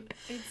 I mean,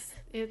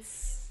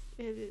 it's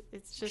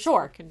just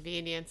Sure. for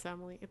convenience,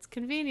 Emily. It's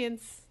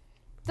convenience.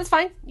 That's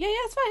fine. Yeah,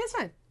 it's fine. It's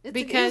fine. It was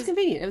Because-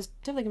 convenient. It was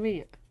definitely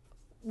convenient.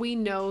 We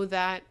know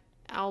that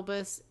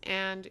Albus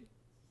and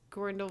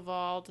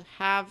Grindelwald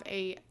have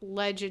a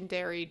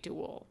legendary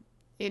duel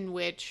in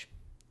which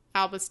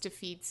Albus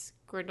defeats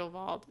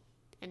Grindelwald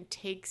and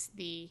takes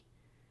the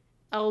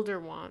Elder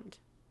Wand.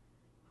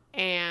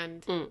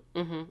 And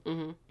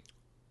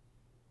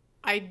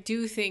I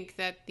do think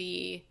that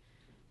the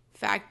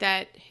fact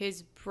that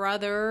his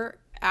brother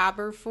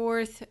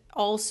Aberforth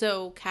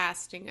also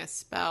casting a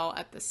spell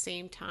at the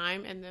same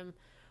time and them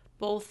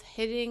both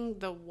hitting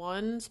the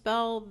one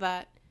spell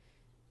that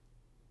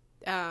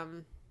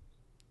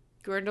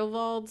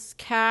Grindelwald's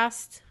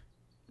cast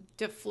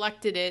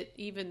deflected it,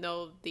 even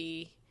though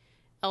the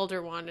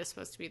Elder Wand is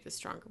supposed to be the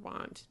stronger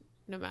wand,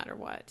 no matter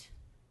what.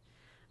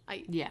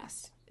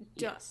 Yes.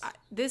 Yes.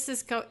 This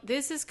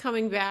is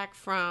coming back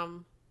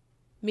from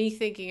me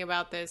thinking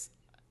about this.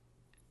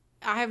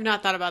 I have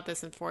not thought about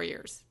this in 4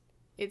 years.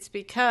 It's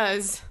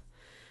because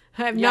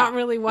I've not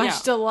really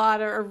watched a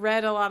lot or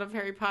read a lot of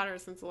Harry Potter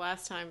since the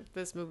last time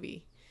this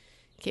movie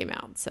came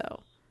out.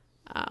 So,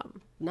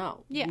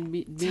 No. Yeah.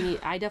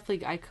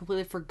 I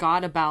completely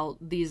forgot about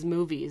these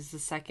movies the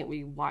second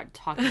we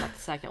talked about the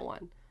second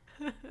one.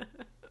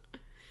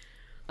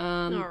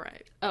 all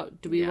right. Oh,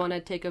 do we want to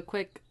take a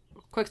quick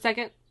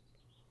second?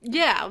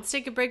 Yeah, let's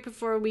take a break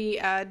before we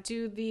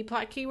do the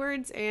plot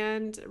keywords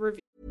and review.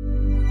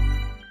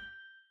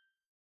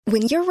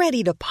 When you're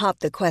ready to pop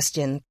the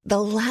question, the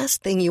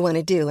last thing you want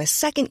to do is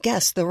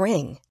second-guess the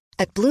ring.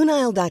 At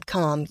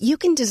BlueNile.com, you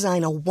can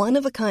design a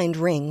one-of-a-kind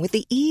ring with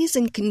the ease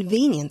and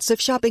convenience of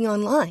shopping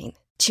online.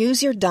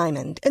 Choose your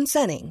diamond and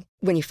setting.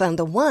 When you find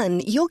the one,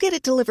 you'll get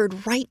it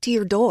delivered right to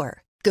your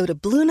door. Go to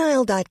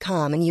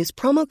BlueNile.com and use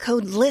promo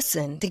code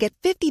LISTEN to get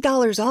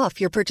 $50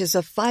 off your purchase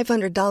of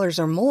 $500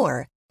 or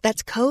more.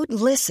 That's code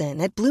LISTEN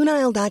at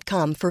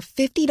BlueNile.com for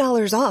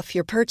 $50 off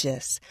your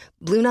purchase.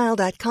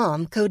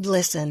 BlueNile.com, code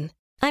LISTEN.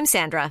 I'm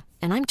Sandra,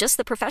 and I'm just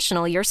the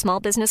professional your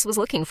small business was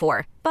looking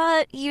for.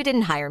 But you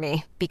didn't hire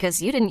me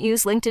because you didn't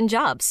use LinkedIn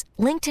Jobs.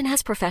 LinkedIn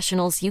has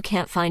professionals you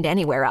can't find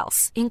anywhere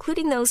else,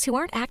 including those who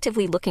aren't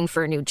actively looking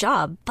for a new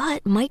job,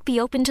 but might be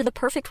open to the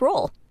perfect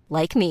role,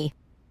 like me.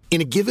 In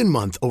a given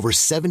month, over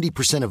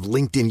 70% of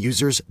LinkedIn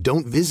users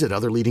don't visit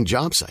other leading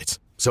job sites.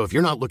 So if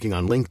you're not looking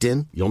on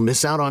LinkedIn, you'll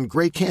miss out on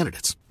great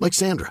candidates like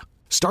Sandra.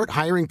 Start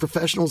hiring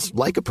professionals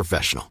like a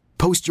professional.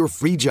 Post your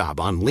free job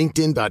on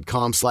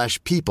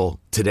linkedin.com/people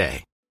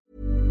today.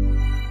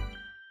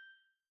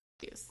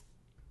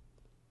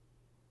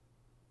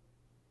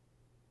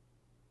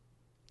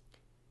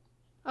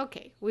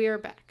 Okay, we are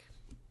back.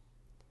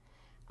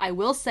 I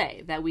will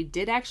say that we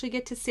did actually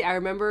get to see. I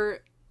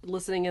remember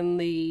listening in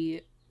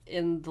the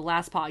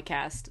last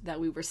podcast that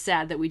we were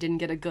sad that we didn't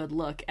get a good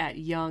look at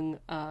young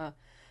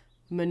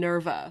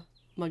Minerva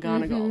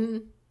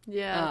McGonagall.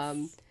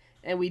 Yes.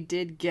 And we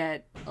did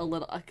get a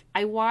little.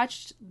 I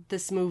watched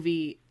this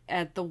movie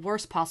at the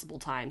worst possible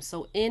time.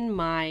 So in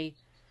my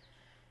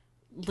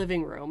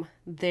living room,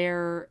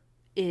 there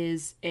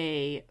is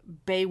a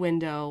bay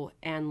window,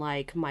 and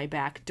like my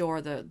back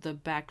door, the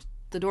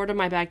door to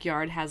my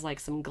backyard has like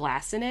some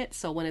glass in it.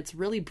 So when it's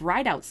really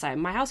bright outside,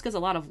 my house gets a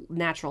lot of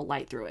natural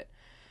light through it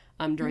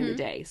during the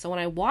day. So when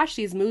I watch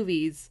these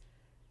movies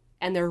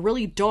and they're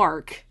really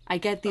dark, I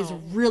get these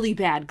really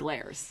bad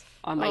glares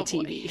on my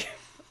TV.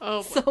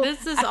 Oh, so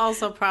this is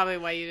also probably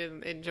why you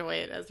didn't enjoy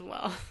it as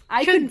well.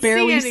 I could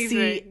barely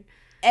see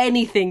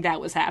anything that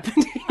was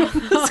happening.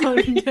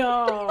 Oh,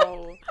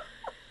 no.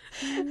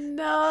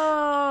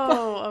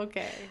 No.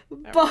 Okay.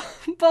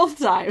 Both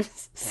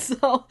times.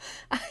 So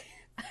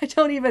I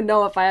don't even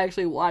know if I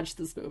actually watched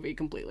this movie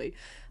completely.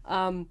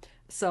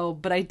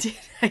 But I did.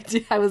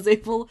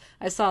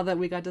 I saw that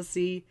we got to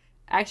see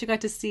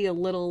a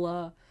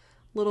little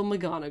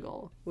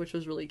McGonagall, which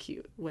was really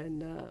cute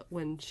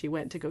when she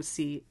went to go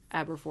see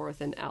Aberforth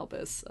and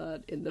Albus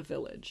in the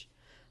village.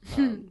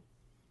 So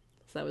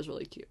that was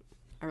really cute.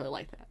 I really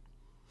like that.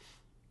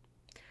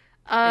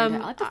 And I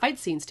like the fight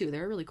scenes too. They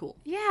were really cool.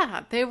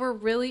 Yeah, they were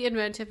really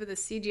inventive. The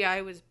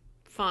CGI was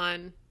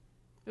fun.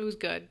 It was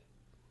good.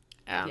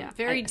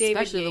 Very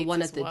David especially Yates the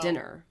one as at the well.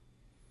 dinner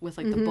with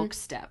like the book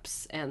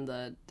steps and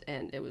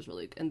it was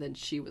really. And then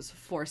she was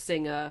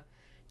forcing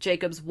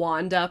Jacob's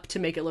wand up to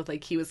make it look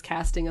like he was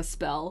casting a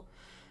spell,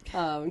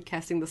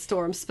 casting the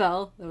storm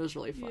spell. That was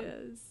really fun.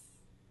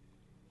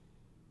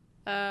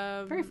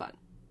 Yes. Very fun.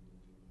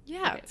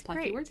 Yeah, Okay, it's plot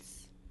great. keywords?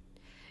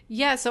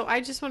 Yeah, so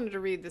I just wanted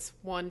to read this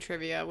one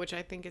trivia, which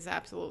I think is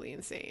absolutely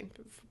insane.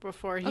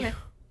 Before you, Okay.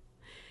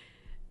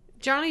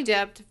 Johnny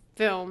Depp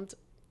filmed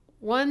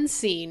one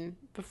scene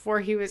before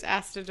he was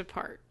asked to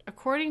depart.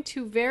 According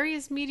to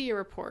various media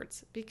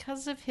reports,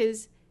 because of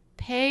his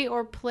pay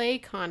or play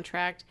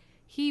contract,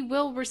 he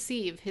will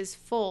receive his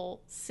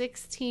full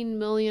 $16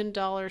 million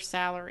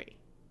salary.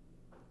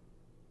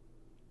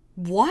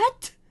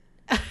 What?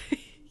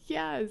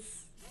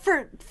 Yes.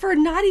 For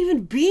not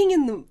even being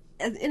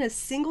in a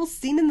single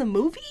scene in the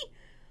movie?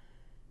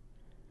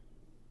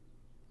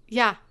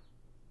 Yeah.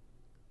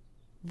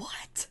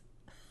 What?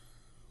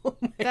 Oh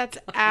That's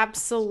God.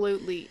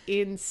 Absolutely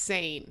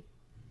insane.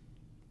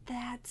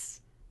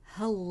 That's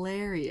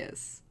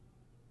hilarious.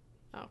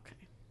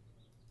 Okay.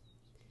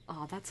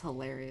 Oh, that's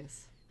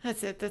hilarious.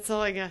 That's it. That's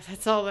all I got.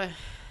 That's all the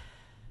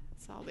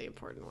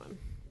important one.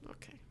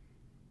 Okay.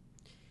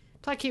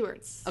 Plot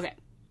keywords. Okay.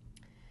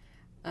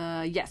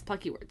 Yes,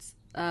 plot keywords.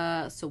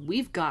 So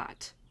we've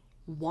got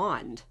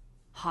wand,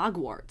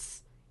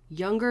 Hogwarts,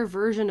 younger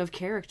version of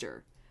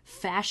character,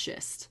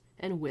 fascist,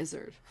 and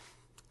wizard.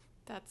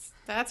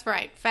 That's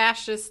right.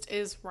 Fascist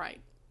is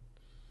right.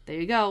 There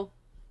you go.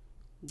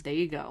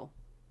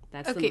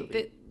 That's okay, the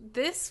movie.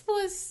 This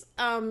was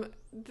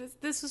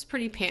this was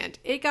pretty panned.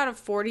 It got a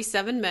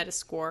 47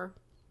 Metascore.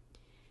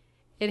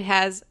 It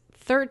has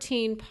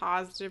 13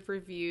 positive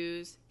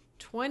reviews,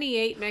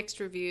 28 mixed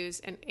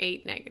reviews, and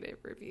 8 negative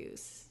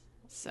reviews.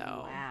 So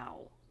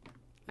wow.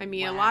 I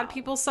mean, a lot of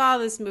people saw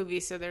this movie,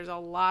 so there's a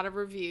lot of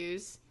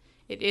reviews.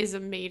 It is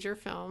a major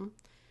film.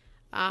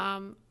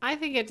 I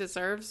think it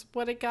deserves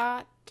what it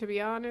got, to be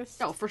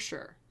honest. Oh, for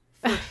sure.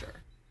 For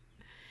sure.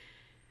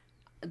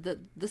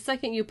 The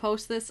second you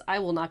post this, I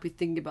will not be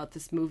thinking about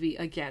this movie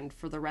again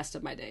for the rest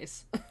of my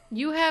days.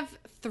 You have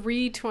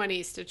 3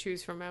 20s to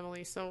choose from,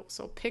 Emily, so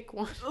pick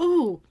one.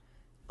 Ooh,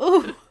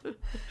 a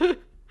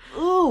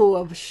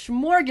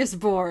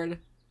smorgasbord.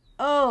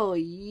 Oh,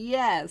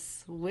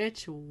 yes.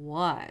 Which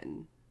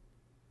one?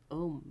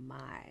 Oh,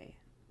 my.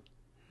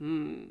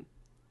 I'm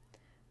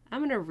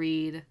going to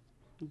read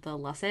the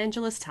Los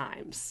Angeles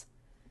Times.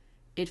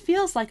 It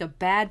feels like a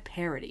bad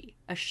parody,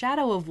 a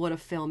shadow of what a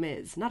film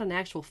is, not an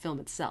actual film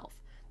itself.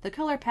 The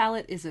color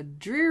palette is a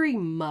dreary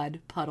mud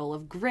puddle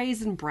of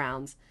grays and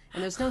browns,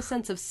 and there's no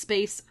sense of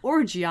space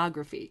or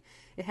geography.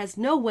 It has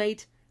no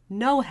weight,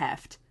 no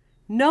heft,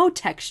 no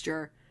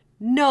texture,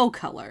 no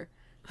color,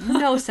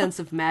 no sense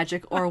of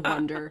magic or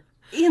wonder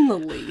in the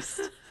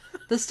least.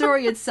 The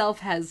story itself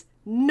has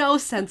no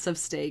sense of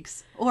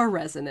stakes or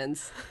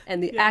resonance,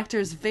 and the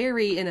actors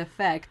vary in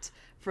effect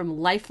from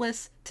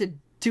lifeless to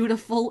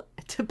dutiful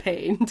to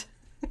pained.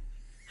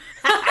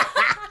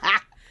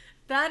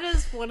 That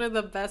is one of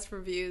the best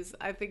reviews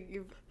I think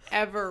you've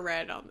ever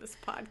read on this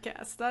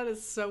podcast. That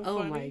is so funny.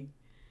 Oh my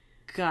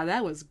God,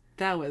 that was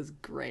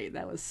great.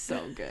 That was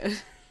so good.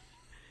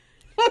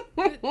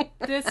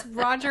 This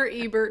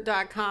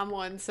RogerEbert.com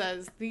one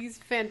says, these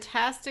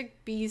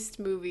Fantastic Beast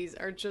movies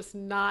are just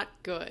not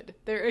good.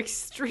 They're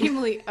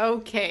extremely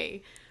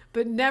okay,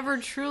 but never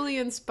truly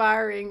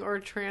inspiring or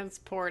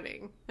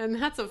transporting. And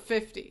that's a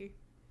 50.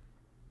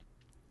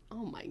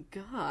 Oh my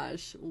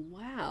gosh.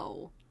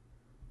 Wow.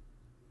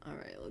 All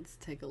right, let's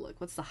take a look.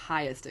 What's the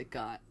highest it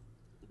got?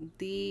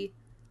 The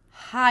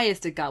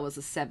highest it got was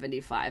a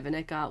 75, and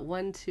it got 5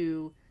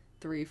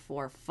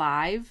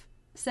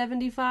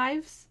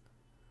 75s.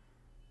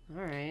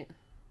 All right.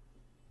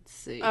 Let's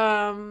see.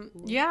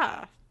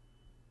 Yeah.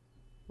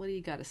 What do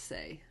you got to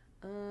say?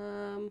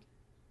 I'm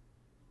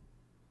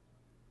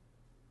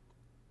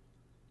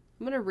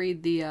going to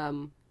read the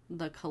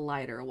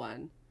Collider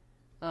one.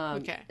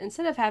 Okay.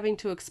 Instead of having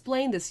to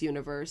explain this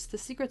universe, The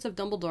Secrets of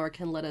Dumbledore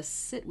can let us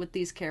sit with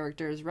these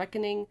characters,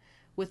 reckoning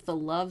with the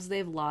loves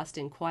they've lost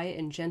in quiet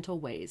and gentle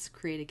ways,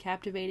 create a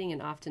captivating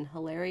and often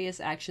hilarious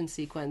action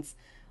sequence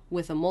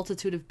with a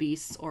multitude of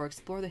beasts, or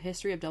explore the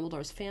history of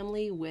Dumbledore's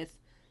family with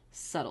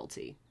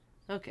subtlety.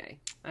 Okay.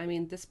 I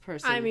mean, this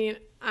person... I mean,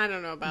 I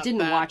don't know about didn't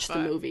that, watch the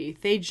movie.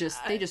 They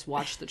just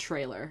watched the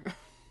trailer.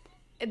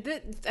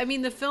 I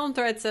mean, the film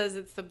thread says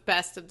it's the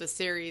best of the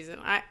series, and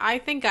I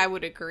think I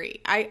would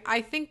agree.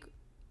 I think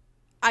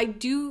I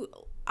do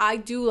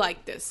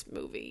like this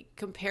movie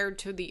compared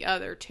to the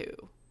other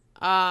two.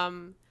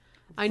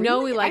 I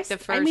know we like the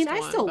first one. I mean, I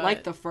still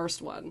like the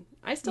first one.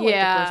 I still like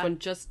the first one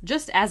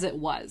just as it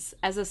was,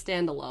 as a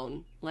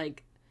standalone.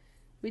 Like,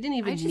 we didn't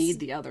even need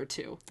the other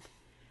two.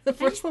 The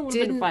first one would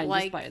have been fine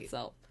just by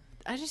itself.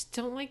 I just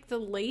don't like the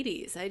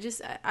ladies. I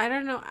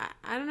don't know.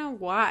 I don't know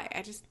why.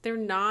 They're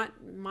not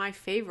my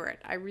favorite.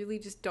 I really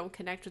just don't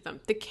connect with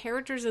them. The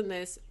characters in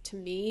this, to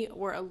me,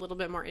 were a little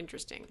bit more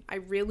interesting. I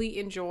really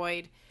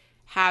enjoyed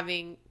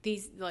having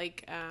these,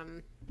 like,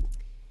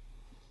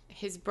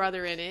 his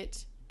brother in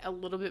it a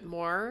little bit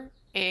more,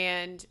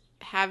 and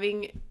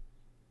having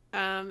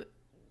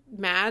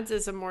Mads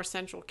as a more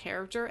central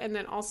character, and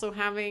then also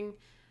having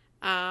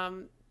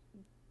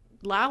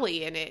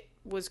Lally in it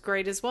was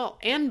great as well,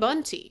 and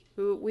Bunty,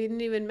 who we didn't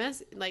even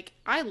mess. Like,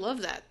 I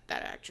love that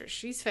actress.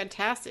 She's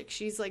fantastic.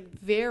 She's like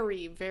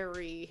very,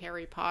 very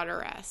Harry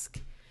Potter-esque.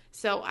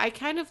 So I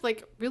kind of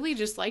like really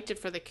just liked it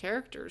for the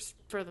characters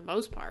for the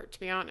most part, to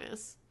be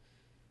honest.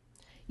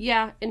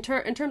 Yeah, in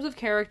terms of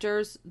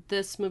characters,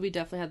 this movie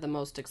definitely had the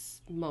most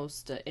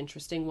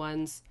interesting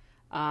ones.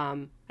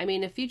 I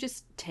mean, if you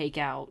just take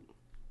out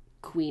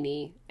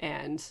Queenie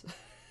and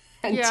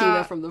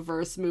Tina from the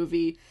first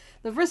movie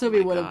would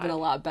have been a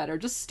lot better,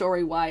 just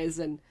story-wise,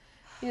 and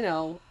you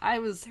know, I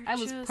was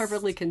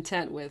perfectly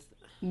content with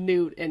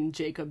Newt and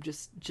Jacob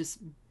just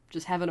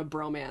having a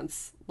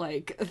bromance.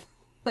 Like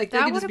they that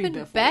could would just have be been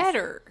biffles.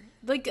 better.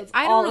 Like,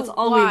 I don't know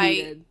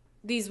why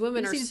these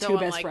women are so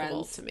unlikable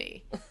friends. to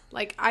me.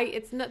 Like,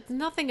 it's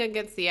nothing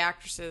against the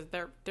actresses.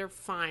 They're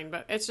fine,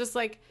 but it's just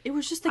like, it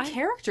was just the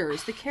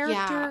characters. The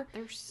character,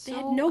 they're so they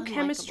had no unlikable.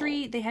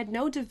 chemistry. They had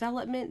no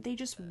development. They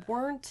just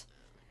weren't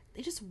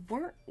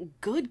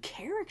good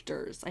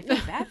characters. I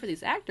feel bad for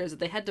these actors that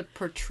they had to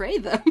portray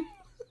them.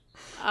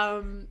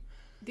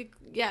 The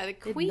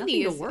Queenie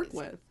nothing is to work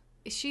with.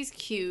 She's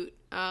cute.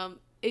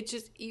 It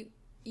just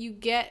you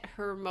get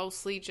her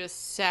mostly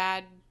just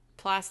sad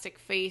plastic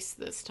face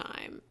this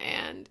time,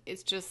 and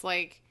it's just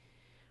like,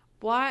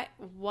 why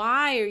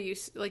are you,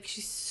 like,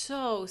 she's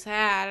so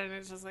sad, and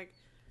it's just like,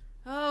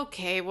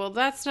 okay, well,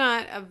 that's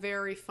not a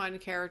very fun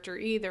character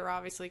either,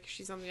 obviously, because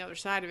she's on the other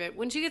side of it.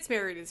 When she gets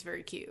married, it's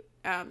very cute,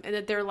 and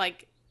that they're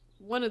like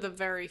one of the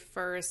very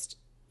first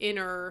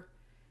inner,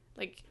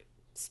 like,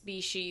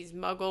 species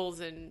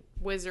muggles and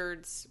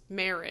wizards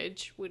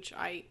marriage, which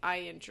I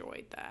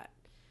enjoyed that.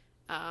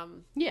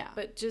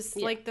 But just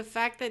like the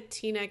fact that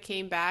Tina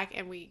came back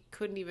and we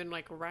couldn't even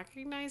like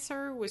recognize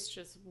her was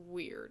just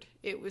weird.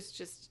 It was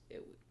just,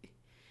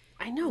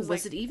 I know. Was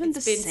like, it even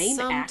the same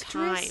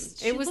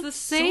actress? It was the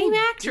same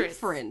actress.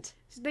 Different.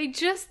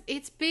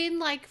 It's been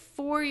like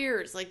 4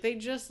 years. Like, they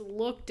just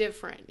look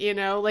different, you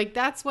know? Like,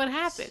 that's what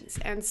happens.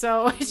 And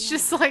so it's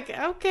just like,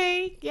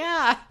 okay,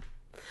 yeah.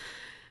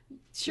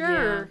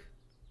 Sure.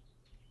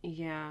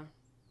 Yeah.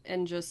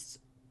 And just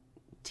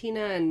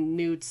Tina and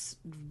Newt's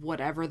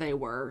whatever they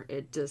were,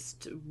 it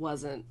just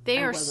wasn't.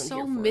 They are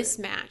so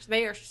mismatched.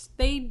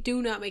 They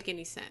do not make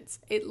any sense.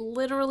 It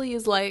literally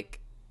is like,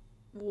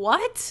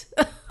 what?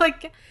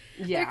 Like,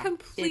 they're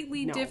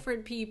completely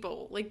different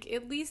people. Like,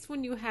 at least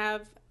when you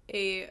have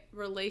a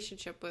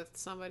relationship with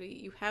somebody,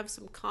 you have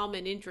some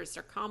common interests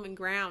or common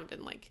ground,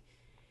 and like,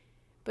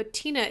 but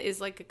Tina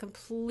is like a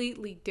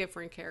completely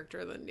different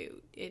character than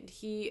Newt. And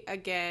he,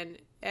 again,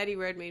 Eddie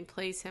Redmayne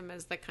plays him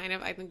as the kind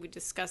of, I think we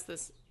discussed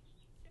this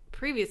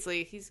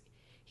previously,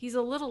 he's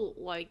a little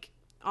like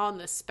on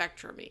the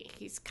spectrum-y.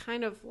 He's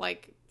kind of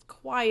like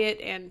quiet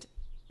and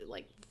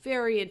like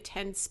very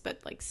intense, but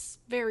like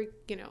very,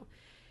 you know,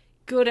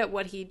 good at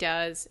what he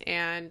does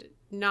and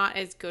not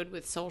as good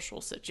with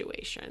social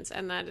situations.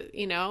 And that,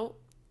 you know,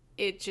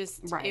 it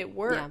just, it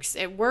works.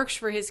 Yeah. It works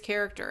for his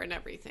character and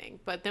everything.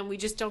 But then we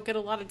just don't get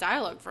a lot of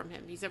dialogue from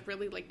him. He's a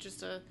really like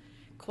just a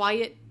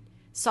quiet,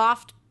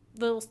 soft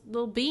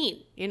little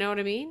bean. You know what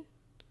I mean?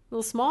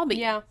 Little small bean.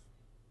 Yeah.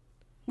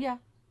 Yeah.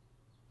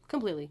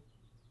 Completely.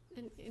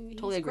 And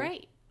totally he's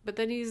great. But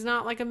then he's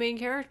not like a main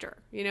character,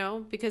 you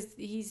know, because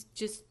he's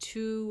just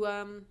too,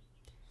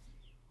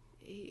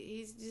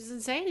 he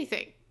doesn't say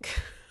anything.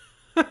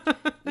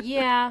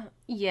 Yeah.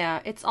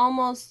 It's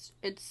almost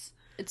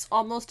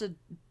a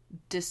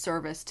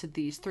disservice to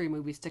these three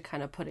movies to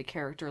kind of put a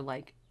character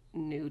like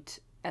Newt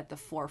at the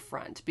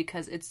forefront,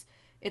 because it's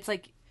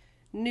like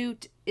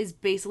Newt is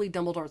basically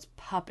Dumbledore's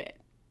puppet,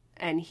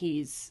 and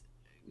he's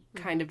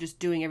kind of just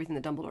doing everything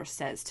that Dumbledore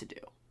says to do.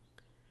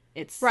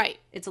 It's a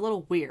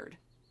little weird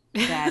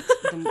that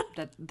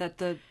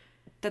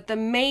the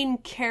main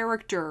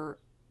character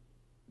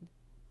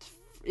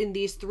in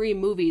these three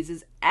movies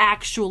is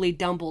actually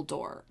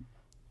Dumbledore,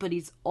 but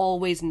he's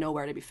always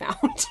nowhere to be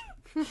found.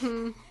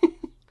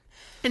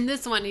 In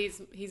this one,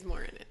 he's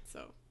more in it,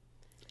 so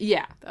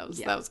yeah, that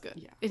was good.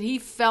 Yeah. And he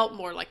felt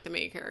more like the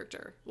main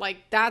character. Like,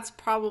 that's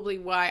probably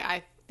why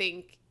I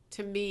think,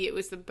 to me, it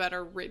was the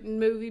better written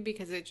movie,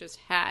 because it just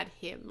had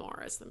him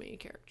more as the main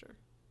character.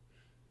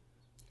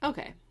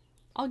 Okay,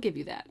 I'll give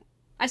you that.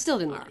 I still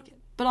didn't like it,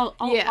 but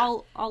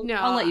I'll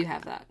let you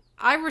have that.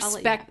 I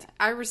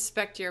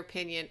respect your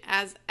opinion,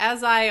 as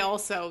I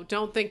also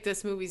don't think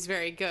this movie's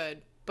very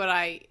good, but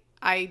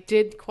I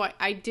did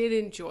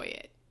enjoy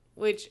it,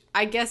 which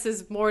I guess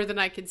is more than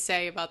I could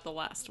say about the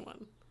last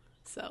one.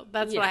 So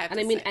that's what I have to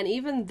say. And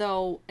even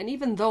though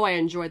I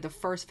enjoyed the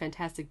first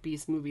Fantastic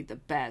Beasts movie the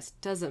best,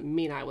 doesn't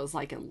mean I was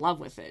like in love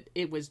with it.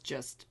 It was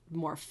just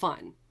more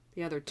fun.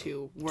 The other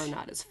two were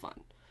not as fun.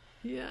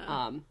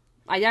 Yeah.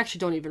 I actually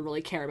don't even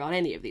really care about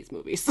any of these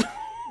movies.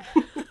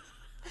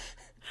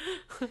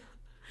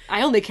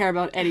 I only care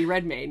about Eddie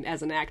Redmayne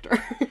as an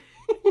actor.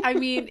 I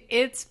mean,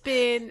 it's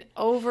been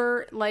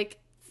over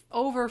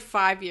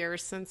 5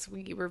 years since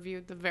we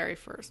reviewed the very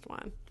first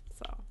one.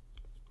 So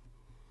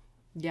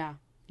yeah.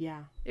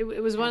 It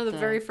was one of the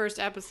very first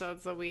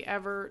episodes that we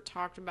ever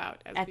talked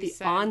about. At the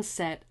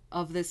onset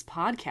of this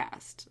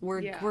podcast,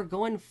 we're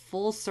going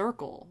full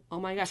circle.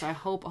 Oh my gosh! I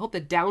hope the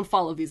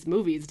downfall of these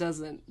movies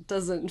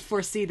doesn't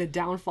foresee the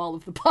downfall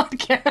of the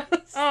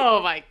podcast.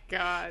 Oh my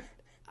god!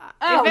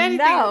 Oh, if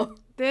anything, no.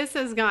 This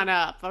has gone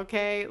up.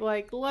 Okay,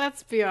 like,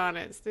 let's be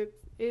honest.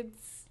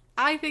 It's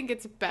I think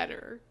it's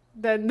better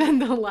than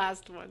the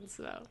last one.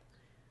 So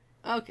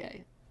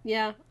okay,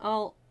 yeah,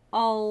 I'll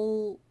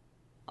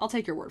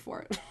take your word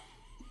for it.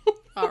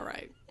 All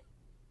right.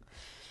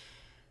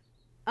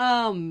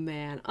 Oh,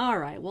 man. All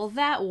right. Well,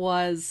 that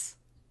was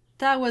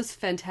That was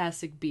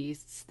Fantastic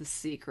Beasts: The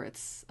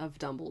Secrets of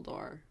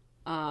Dumbledore.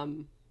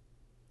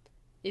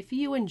 If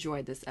you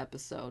enjoyed this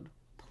episode,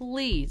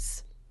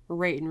 please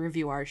rate and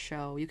review our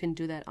show. You can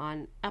do that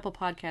on Apple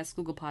Podcasts,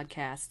 Google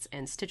Podcasts,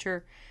 and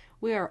Stitcher.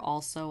 We are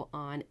also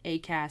on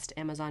Acast,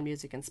 Amazon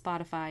Music, and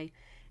Spotify.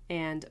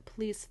 And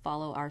please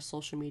follow our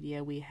social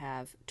media. We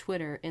have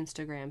Twitter,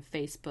 Instagram,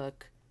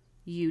 Facebook,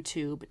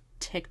 YouTube,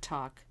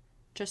 TikTok.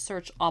 Just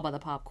search All by the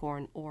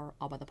Popcorn or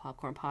All by the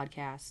Popcorn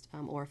Podcast.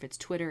 Or if it's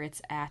Twitter,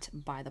 it's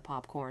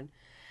 @bythepopcorn.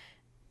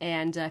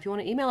 And if you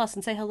want to email us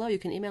and say hello, you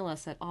can email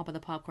us at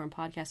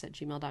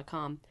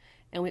allbythepopcornpodcast@gmail.com.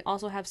 And we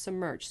also have some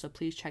merch, so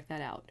please check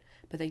that out.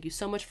 But thank you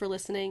so much for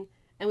listening,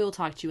 and we will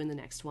talk to you in the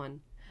next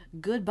one.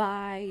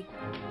 Goodbye.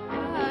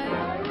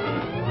 Bye.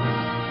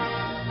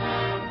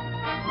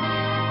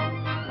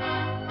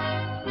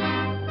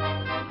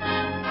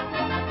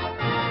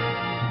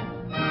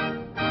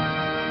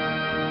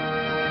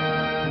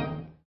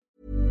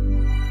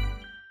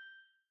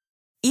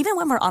 Even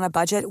when we're on a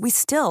budget, we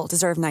still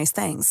deserve nice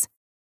things.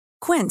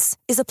 Quince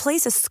is a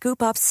place to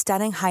scoop up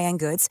stunning high-end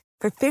goods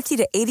for 50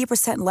 to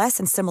 80% less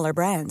than similar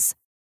brands.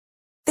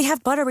 They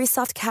have buttery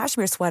soft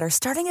cashmere sweaters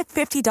starting at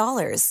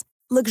 $50,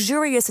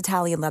 luxurious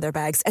Italian leather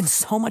bags, and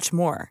so much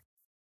more.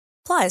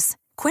 Plus,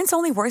 Quince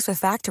only works with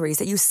factories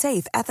that use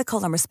safe,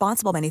 ethical, and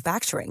responsible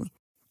manufacturing.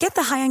 Get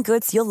the high-end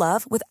goods you'll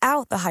love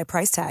without the high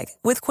price tag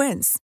with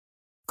Quince.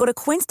 Go to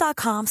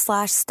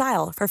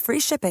quince.com/style for free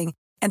shipping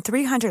and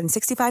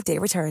 365-day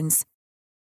returns.